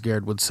 as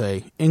Gerd would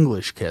say,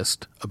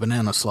 English-kissed, a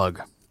banana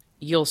slug.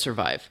 You'll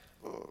survive.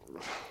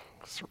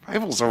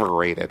 Survival's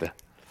overrated.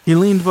 He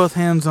leaned both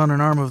hands on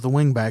an arm of the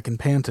wingback and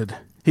panted.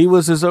 He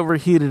was as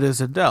overheated as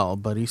Adele,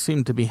 but he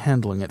seemed to be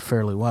handling it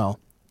fairly well.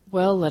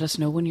 Well, let us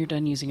know when you're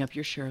done using up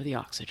your share of the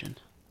oxygen.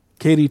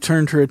 Katie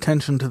turned her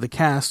attention to the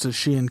cast as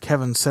she and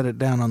Kevin set it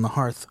down on the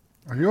hearth.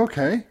 Are you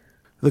okay?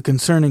 The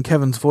concern in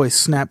Kevin's voice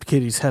snapped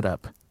Katie's head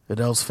up.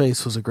 Adele's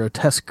face was a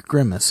grotesque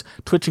grimace,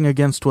 twitching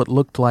against what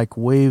looked like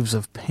waves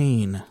of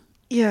pain.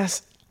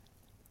 Yes,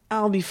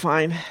 I'll be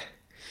fine.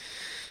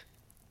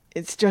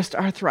 It's just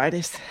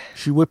arthritis.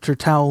 She whipped her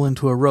towel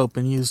into a rope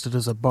and used it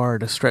as a bar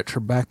to stretch her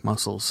back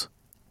muscles.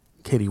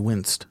 Katie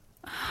winced.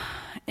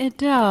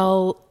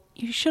 Adele,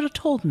 you should have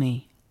told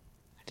me.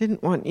 I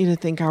didn't want you to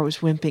think I was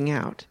wimping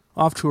out.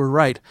 Off to her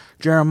right,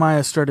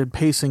 Jeremiah started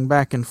pacing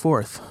back and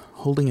forth,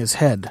 holding his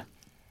head.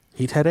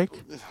 Heat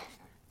headache?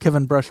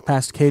 Kevin brushed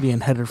past Katie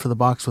and headed for the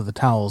box with the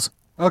towels.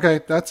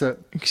 Okay, that's it.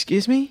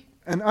 Excuse me?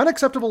 An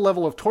unacceptable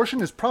level of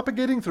torsion is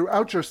propagating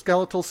throughout your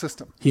skeletal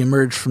system. He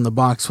emerged from the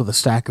box with a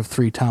stack of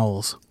 3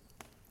 towels.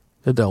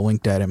 Adele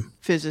winked at him.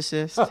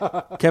 Physicist.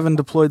 Kevin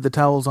deployed the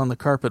towels on the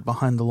carpet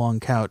behind the long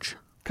couch.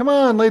 Come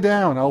on, lay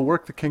down. I'll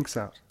work the kinks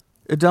out.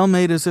 Adele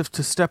made as if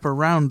to step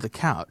around the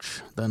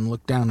couch, then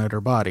looked down at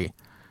her body.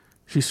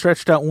 She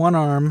stretched out one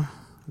arm,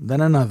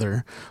 then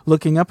another,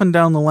 looking up and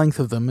down the length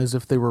of them as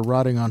if they were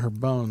rotting on her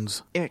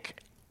bones.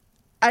 Ick.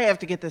 I have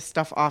to get this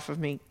stuff off of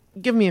me.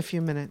 Give me a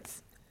few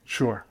minutes.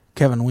 Sure.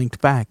 Kevin winked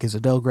back as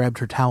Adele grabbed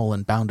her towel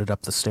and bounded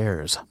up the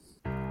stairs.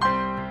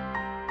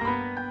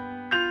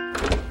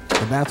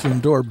 The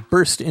bathroom door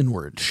burst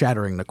inward,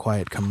 shattering the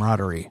quiet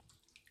camaraderie.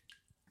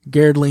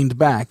 Gerd leaned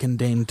back and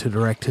deigned to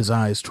direct his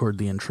eyes toward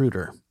the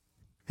intruder.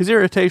 His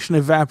irritation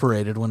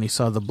evaporated when he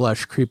saw the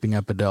blush creeping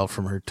up Adele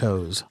from her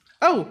toes.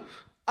 Oh,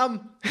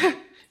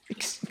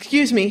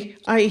 excuse me,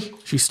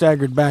 She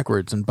staggered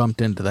backwards and bumped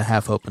into the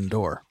half-open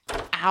door.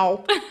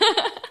 Ow.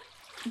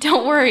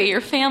 Don't worry, you're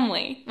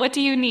family. What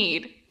do you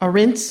need? A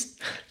rinse?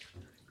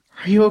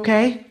 Are you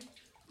okay?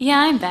 Yeah,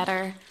 I'm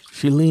better.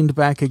 She leaned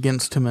back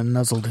against him and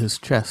nuzzled his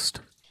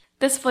chest.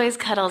 This boy's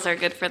cuddles are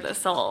good for the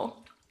soul.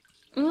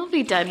 We'll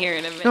be done here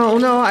in a minute.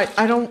 No,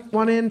 I don't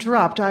want to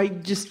interrupt.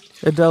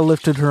 Adele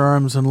lifted her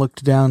arms and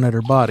looked down at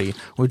her body,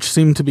 which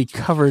seemed to be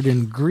covered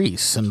in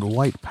grease and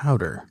white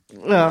powder.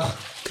 Ugh.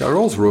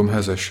 Carol's room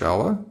has a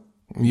shower.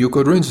 You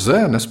could rinse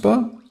there, n'est-ce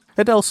pas?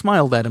 Adele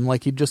smiled at him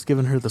like he'd just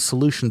given her the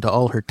solution to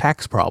all her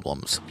tax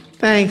problems.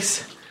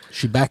 Thanks.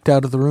 She backed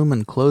out of the room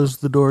and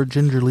closed the door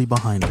gingerly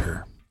behind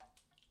her.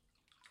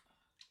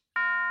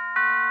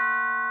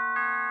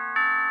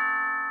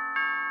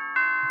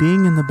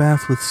 Being in the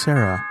bath with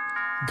Sarah,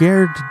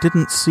 Gerd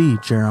didn't see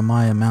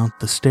Jeremiah mount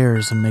the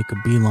stairs and make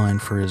a beeline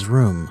for his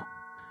room.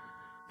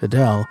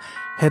 Adele,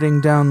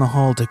 heading down the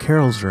hall to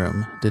Carol's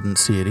room, didn't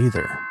see it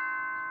either.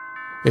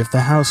 If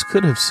the house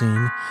could have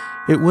seen,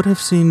 it would have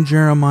seen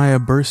Jeremiah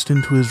burst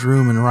into his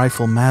room and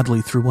rifle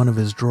madly through one of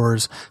his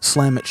drawers,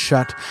 slam it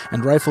shut,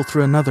 and rifle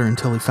through another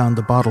until he found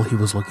the bottle he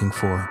was looking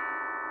for.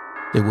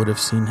 It would have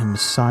seen him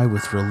sigh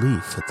with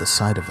relief at the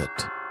sight of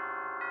it.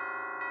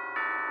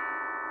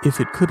 If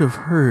it could have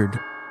heard,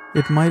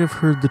 it might have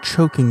heard the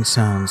choking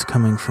sounds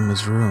coming from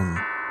his room.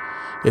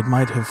 It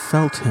might have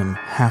felt him,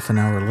 half an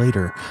hour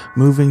later,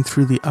 moving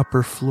through the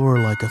upper floor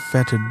like a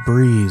fetid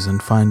breeze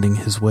and finding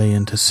his way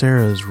into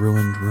Sarah's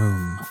ruined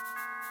room.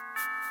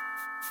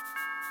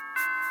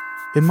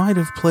 It might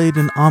have played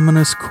an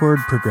ominous chord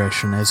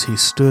progression as he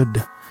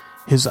stood,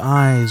 his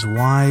eyes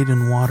wide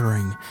and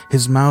watering,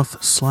 his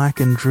mouth slack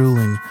and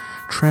drooling,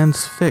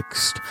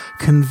 transfixed,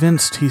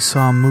 convinced he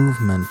saw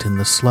movement in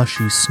the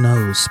slushy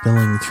snow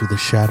spilling through the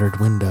shattered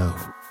window.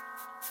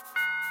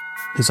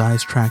 His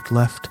eyes tracked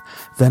left,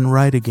 then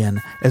right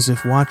again, as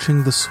if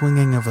watching the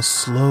swinging of a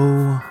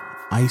slow,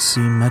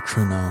 icy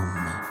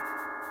metronome.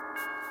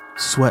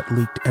 Sweat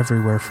leaked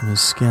everywhere from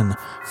his skin,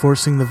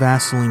 forcing the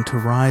Vaseline to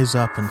rise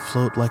up and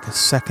float like a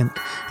second,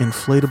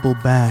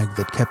 inflatable bag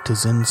that kept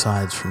his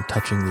insides from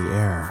touching the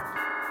air.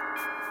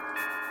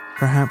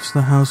 Perhaps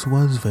the house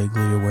was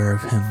vaguely aware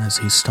of him as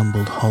he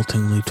stumbled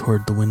haltingly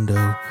toward the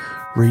window,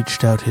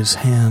 reached out his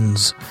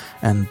hands,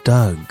 and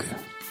dug.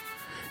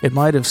 It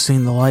might have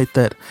seen the light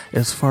that,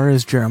 as far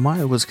as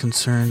Jeremiah was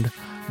concerned,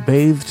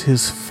 bathed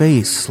his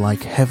face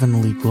like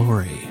heavenly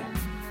glory.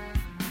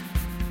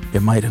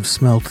 It might have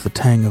smelt the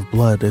tang of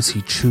blood as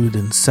he chewed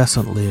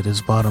incessantly at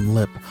his bottom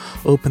lip,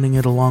 opening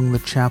it along the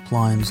chap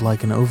lines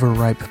like an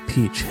overripe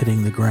peach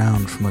hitting the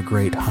ground from a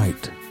great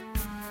height.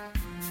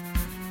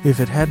 If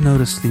it had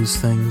noticed these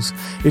things,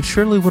 it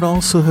surely would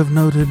also have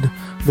noted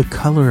the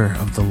color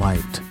of the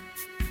light.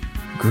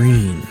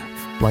 Green,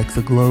 like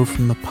the glow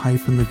from the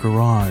pipe in the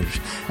garage,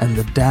 and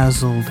the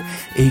dazzled,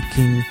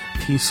 aching,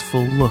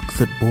 peaceful look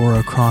that bore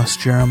across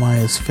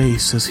Jeremiah's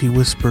face as he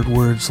whispered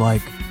words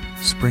like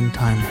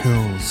springtime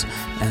hills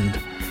and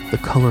the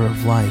color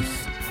of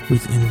life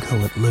with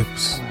inchoate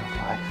lips.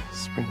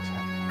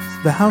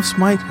 The house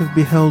might have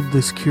beheld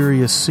this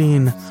curious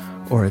scene,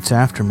 or its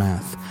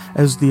aftermath,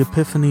 as the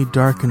epiphany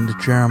darkened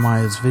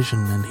Jeremiah's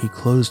vision and he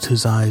closed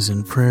his eyes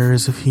in prayer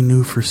as if he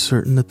knew for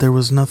certain that there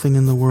was nothing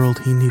in the world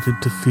he needed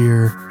to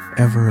fear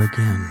ever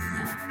again.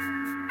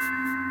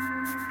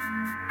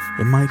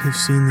 It might have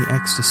seen the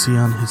ecstasy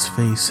on his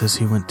face as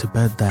he went to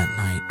bed that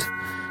night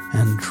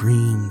and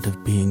dreamed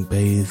of being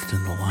bathed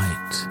in the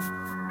light.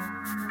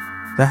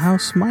 The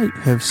house might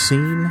have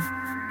seen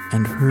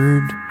and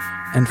heard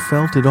and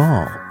felt it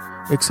all,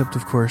 except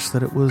of course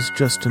that it was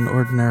just an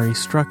ordinary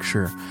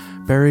structure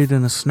buried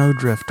in a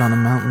snowdrift on a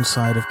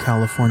mountainside of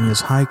California's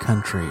high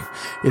country,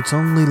 its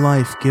only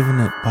life given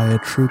it by a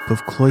troop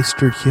of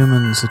cloistered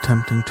humans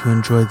attempting to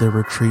enjoy their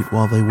retreat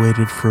while they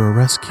waited for a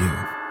rescue.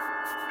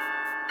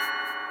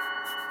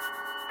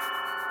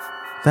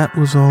 That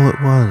was all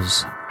it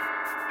was,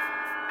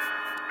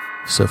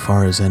 so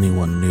far as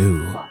anyone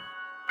knew.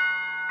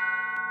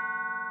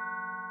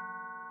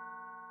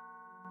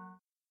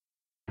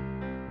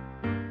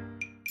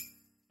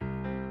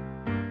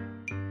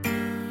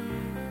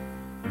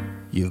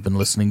 You've been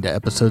listening to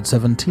episode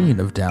 17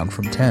 of Down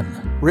from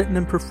 10. Written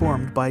and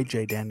performed by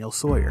J. Daniel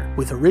Sawyer,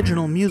 with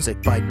original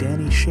music by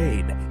Danny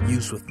Shade,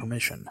 used with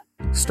permission.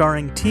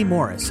 Starring T.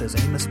 Morris as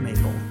Amos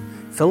Maple,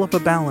 Philippa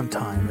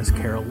Ballantyne as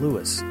Carol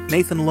Lewis,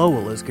 Nathan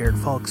Lowell as Gerd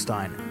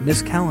Falkstein,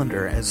 Miss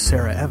Callender as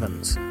Sarah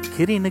Evans,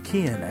 Kitty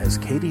Nakian as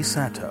Katie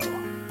Sato,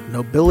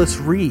 Nobilis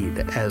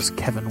Reed as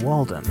Kevin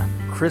Walden,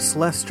 Chris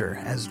Lester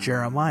as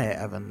Jeremiah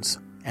Evans,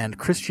 and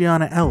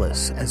Christiana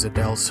Ellis as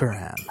Adele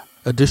Sirhan.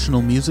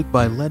 Additional music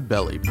by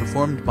Leadbelly,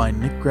 performed by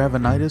Nick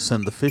Gravenitis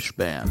and the Fish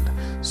Band.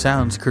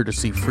 Sounds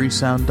courtesy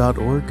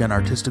freesound.org and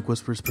Artistic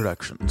Whispers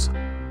Productions.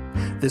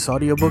 This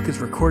audiobook is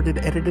recorded,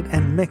 edited,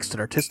 and mixed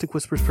at Artistic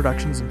Whispers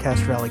Productions in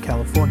Castro Valley,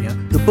 California.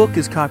 The book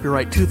is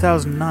copyright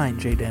 2009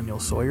 J. Daniel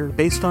Sawyer,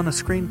 based on a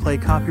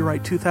screenplay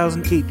copyright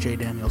 2008 J.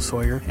 Daniel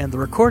Sawyer, and the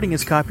recording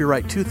is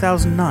copyright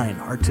 2009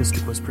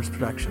 Artistic Whispers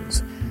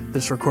Productions.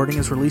 This recording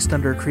is released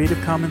under a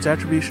Creative Commons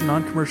Attribution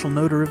Non-Commercial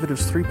No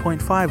Derivatives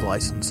 3.5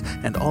 license,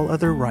 and all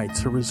other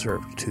rights are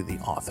reserved to the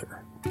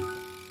author.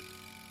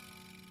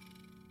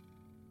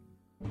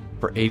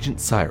 For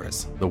Agent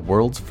Cyrus, the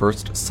world's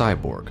first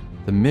cyborg,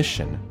 the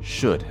mission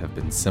should have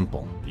been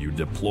simple. You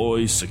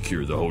deploy,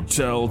 secure the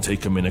hotel,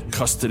 take him into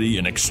custody,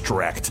 and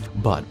extract.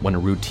 But when a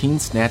routine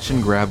snatch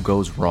and grab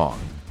goes wrong...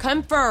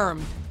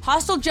 Confirmed.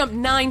 Hostile jumped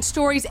 9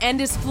 stories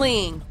and is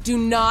fleeing. Do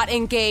not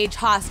engage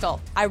hostile.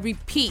 I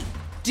repeat,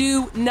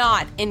 do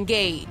not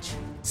engage.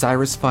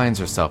 Cyrus finds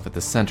herself at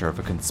the center of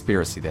a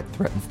conspiracy that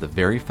threatens the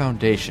very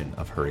foundation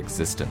of her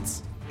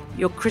existence.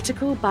 Your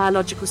critical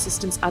biological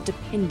systems are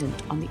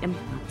dependent on the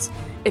implants.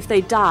 If they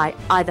die,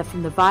 either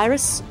from the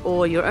virus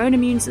or your own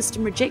immune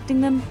system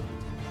rejecting them,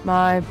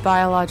 my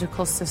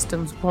biological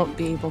systems won't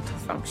be able to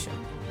function.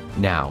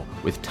 Now,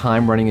 with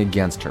time running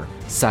against her,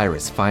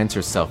 Cyrus finds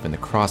herself in the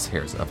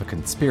crosshairs of a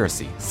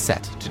conspiracy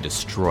set to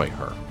destroy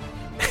her.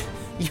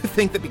 You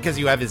think that because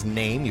you have his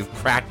name, you've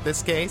cracked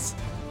this case?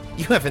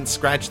 You haven't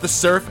scratched the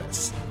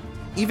surface.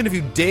 Even if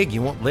you dig,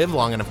 you won't live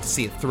long enough to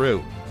see it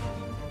through.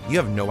 You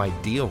have no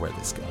idea where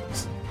this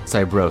goes.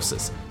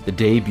 Cybrosis, the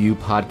debut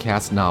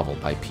podcast novel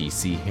by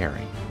P.C.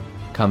 Herring.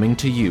 Coming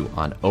to you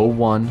on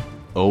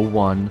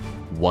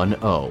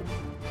 01/01/10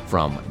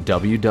 from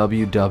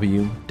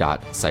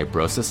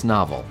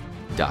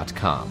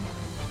www.cybrosisnovel.com.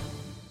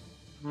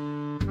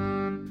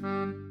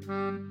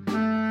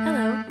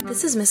 Hello,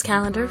 this is Miss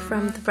Callender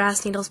from the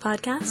Brass Needles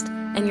podcast,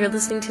 and you're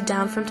listening to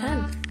Down from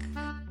 10.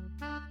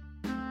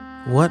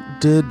 What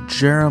did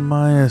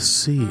Jeremiah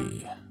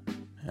see?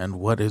 And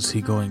what is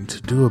he going to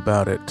do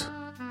about it?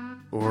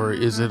 Or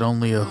is it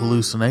only a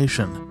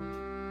hallucination?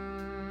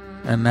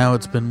 And now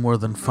it's been more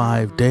than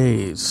 5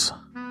 days.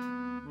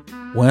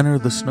 When are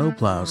the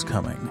snowplows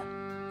coming?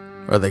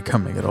 Are they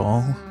coming at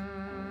all?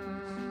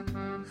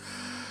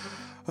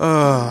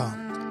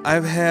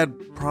 I've had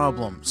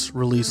problems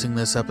releasing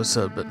this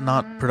episode, but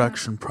not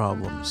production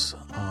problems,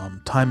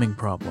 timing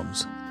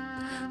problems.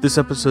 This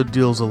episode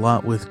deals a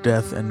lot with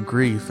death and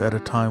grief at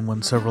a time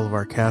when several of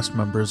our cast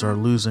members are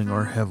losing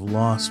or have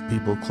lost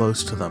people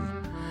close to them.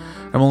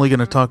 I'm only going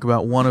to talk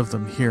about one of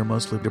them here,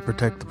 mostly to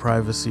protect the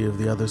privacy of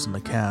the others in the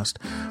cast,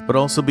 but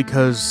also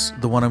because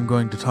the one I'm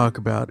going to talk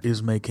about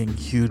is making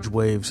huge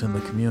waves in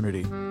the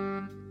community.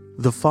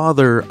 The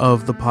father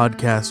of the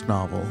podcast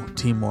novel,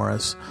 T.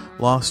 Morris,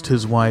 lost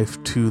his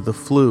wife to the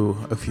flu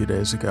a few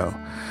days ago.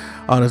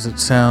 Odd as it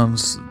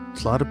sounds,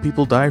 a lot of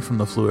people die from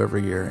the flu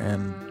every year,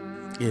 and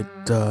it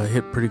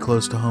hit pretty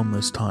close to home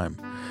this time.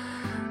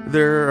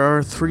 There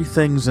are 3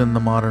 things in the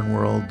modern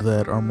world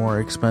that are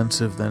more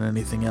expensive than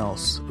anything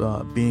else.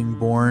 Being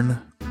born,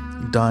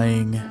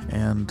 dying,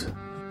 and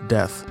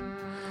death.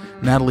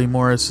 Natalie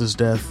Morris's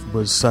death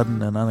was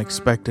sudden and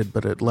unexpected,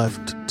 but it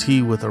left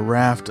T with a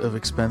raft of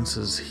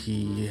expenses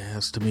he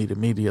has to meet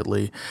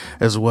immediately,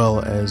 as well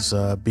as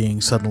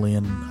being suddenly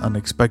and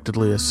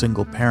unexpectedly a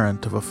single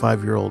parent of a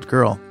 5-year-old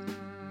girl.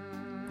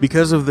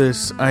 Because of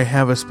this, I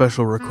have a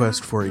special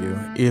request for you.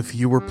 If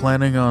you were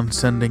planning on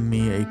sending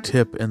me a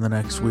tip in the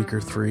next week or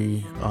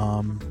 3,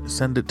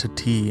 send it to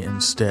T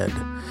instead.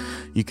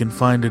 You can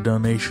find a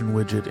donation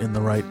widget in the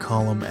right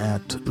column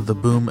at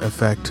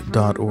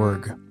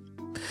theboomeffect.org.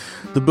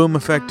 The Boom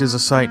Effect is a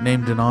site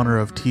named in honor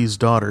of T's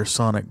daughter,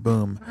 Sonic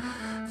Boom.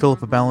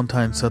 Philippa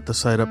Ballantyne set the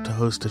site up to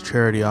host a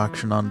charity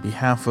auction on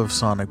behalf of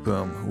Sonic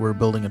Boom. We're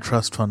building a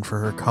trust fund for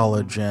her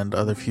college and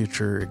other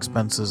future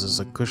expenses as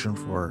a cushion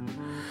for her.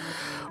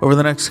 Over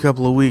the next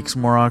couple of weeks,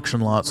 more auction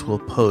lots will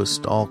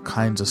post. All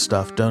kinds of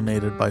stuff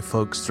donated by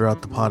folks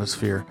throughout the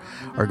potosphere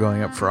are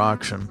going up for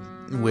auction,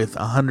 with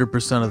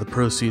 100% of the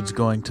proceeds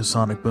going to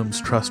Sonic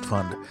Boom's trust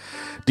fund.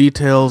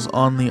 Details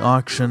on the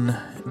auction,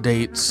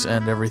 dates,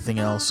 and everything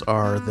else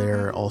are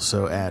there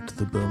also at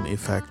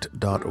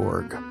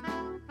theboomeffect.org.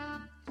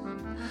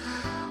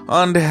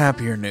 On to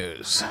happier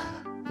news.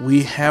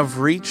 We have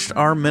reached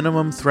our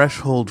minimum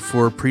threshold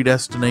for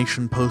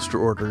predestination poster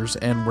orders,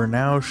 and we're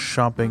now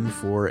shopping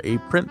for a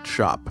print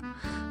shop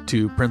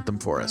to print them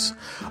for us.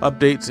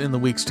 Updates in the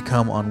weeks to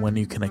come on when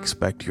you can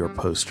expect your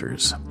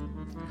posters.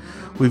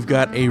 We've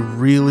got a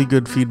really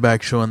good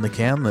feedback show in the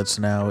can that's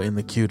now in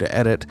the queue to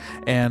edit,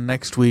 and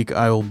next week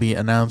I will be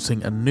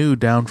announcing a new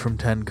Down from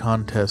 10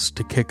 contest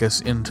to kick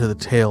us into the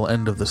tail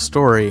end of the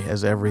story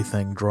as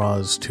everything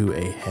draws to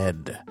a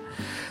head.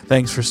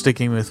 Thanks for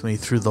sticking with me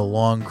through the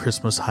long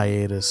Christmas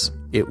hiatus.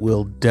 It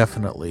will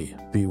definitely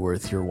be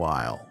worth your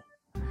while.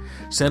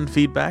 Send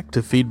feedback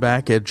to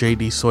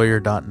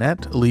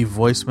feedback@jdsawyer.net. Leave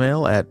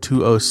voicemail at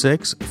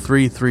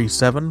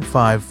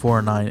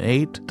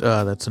 206-337-5498.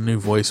 That's a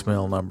new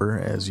voicemail number,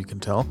 as you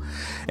can tell.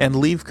 And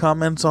leave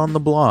comments on the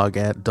blog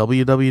at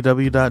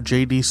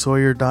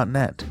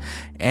www.jdsawyer.net.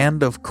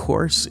 And, of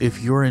course,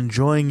 if you're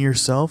enjoying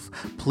yourself,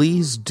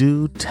 please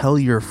do tell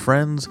your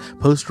friends,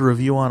 post a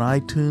review on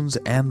iTunes,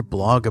 and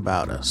blog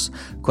about us.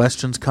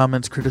 Questions,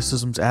 comments,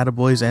 criticisms,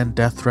 attaboys, and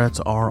death threats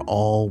are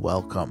all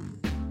welcome.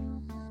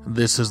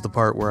 This is the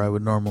part where I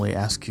would normally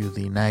ask you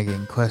the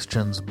nagging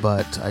questions,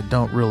 but I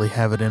don't really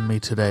have it in me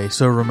today,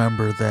 so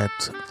remember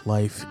that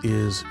life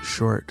is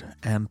short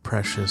and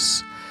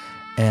precious,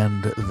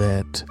 and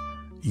that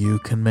you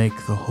can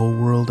make the whole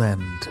world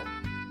end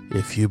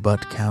if you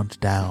but count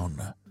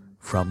down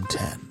from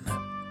 10.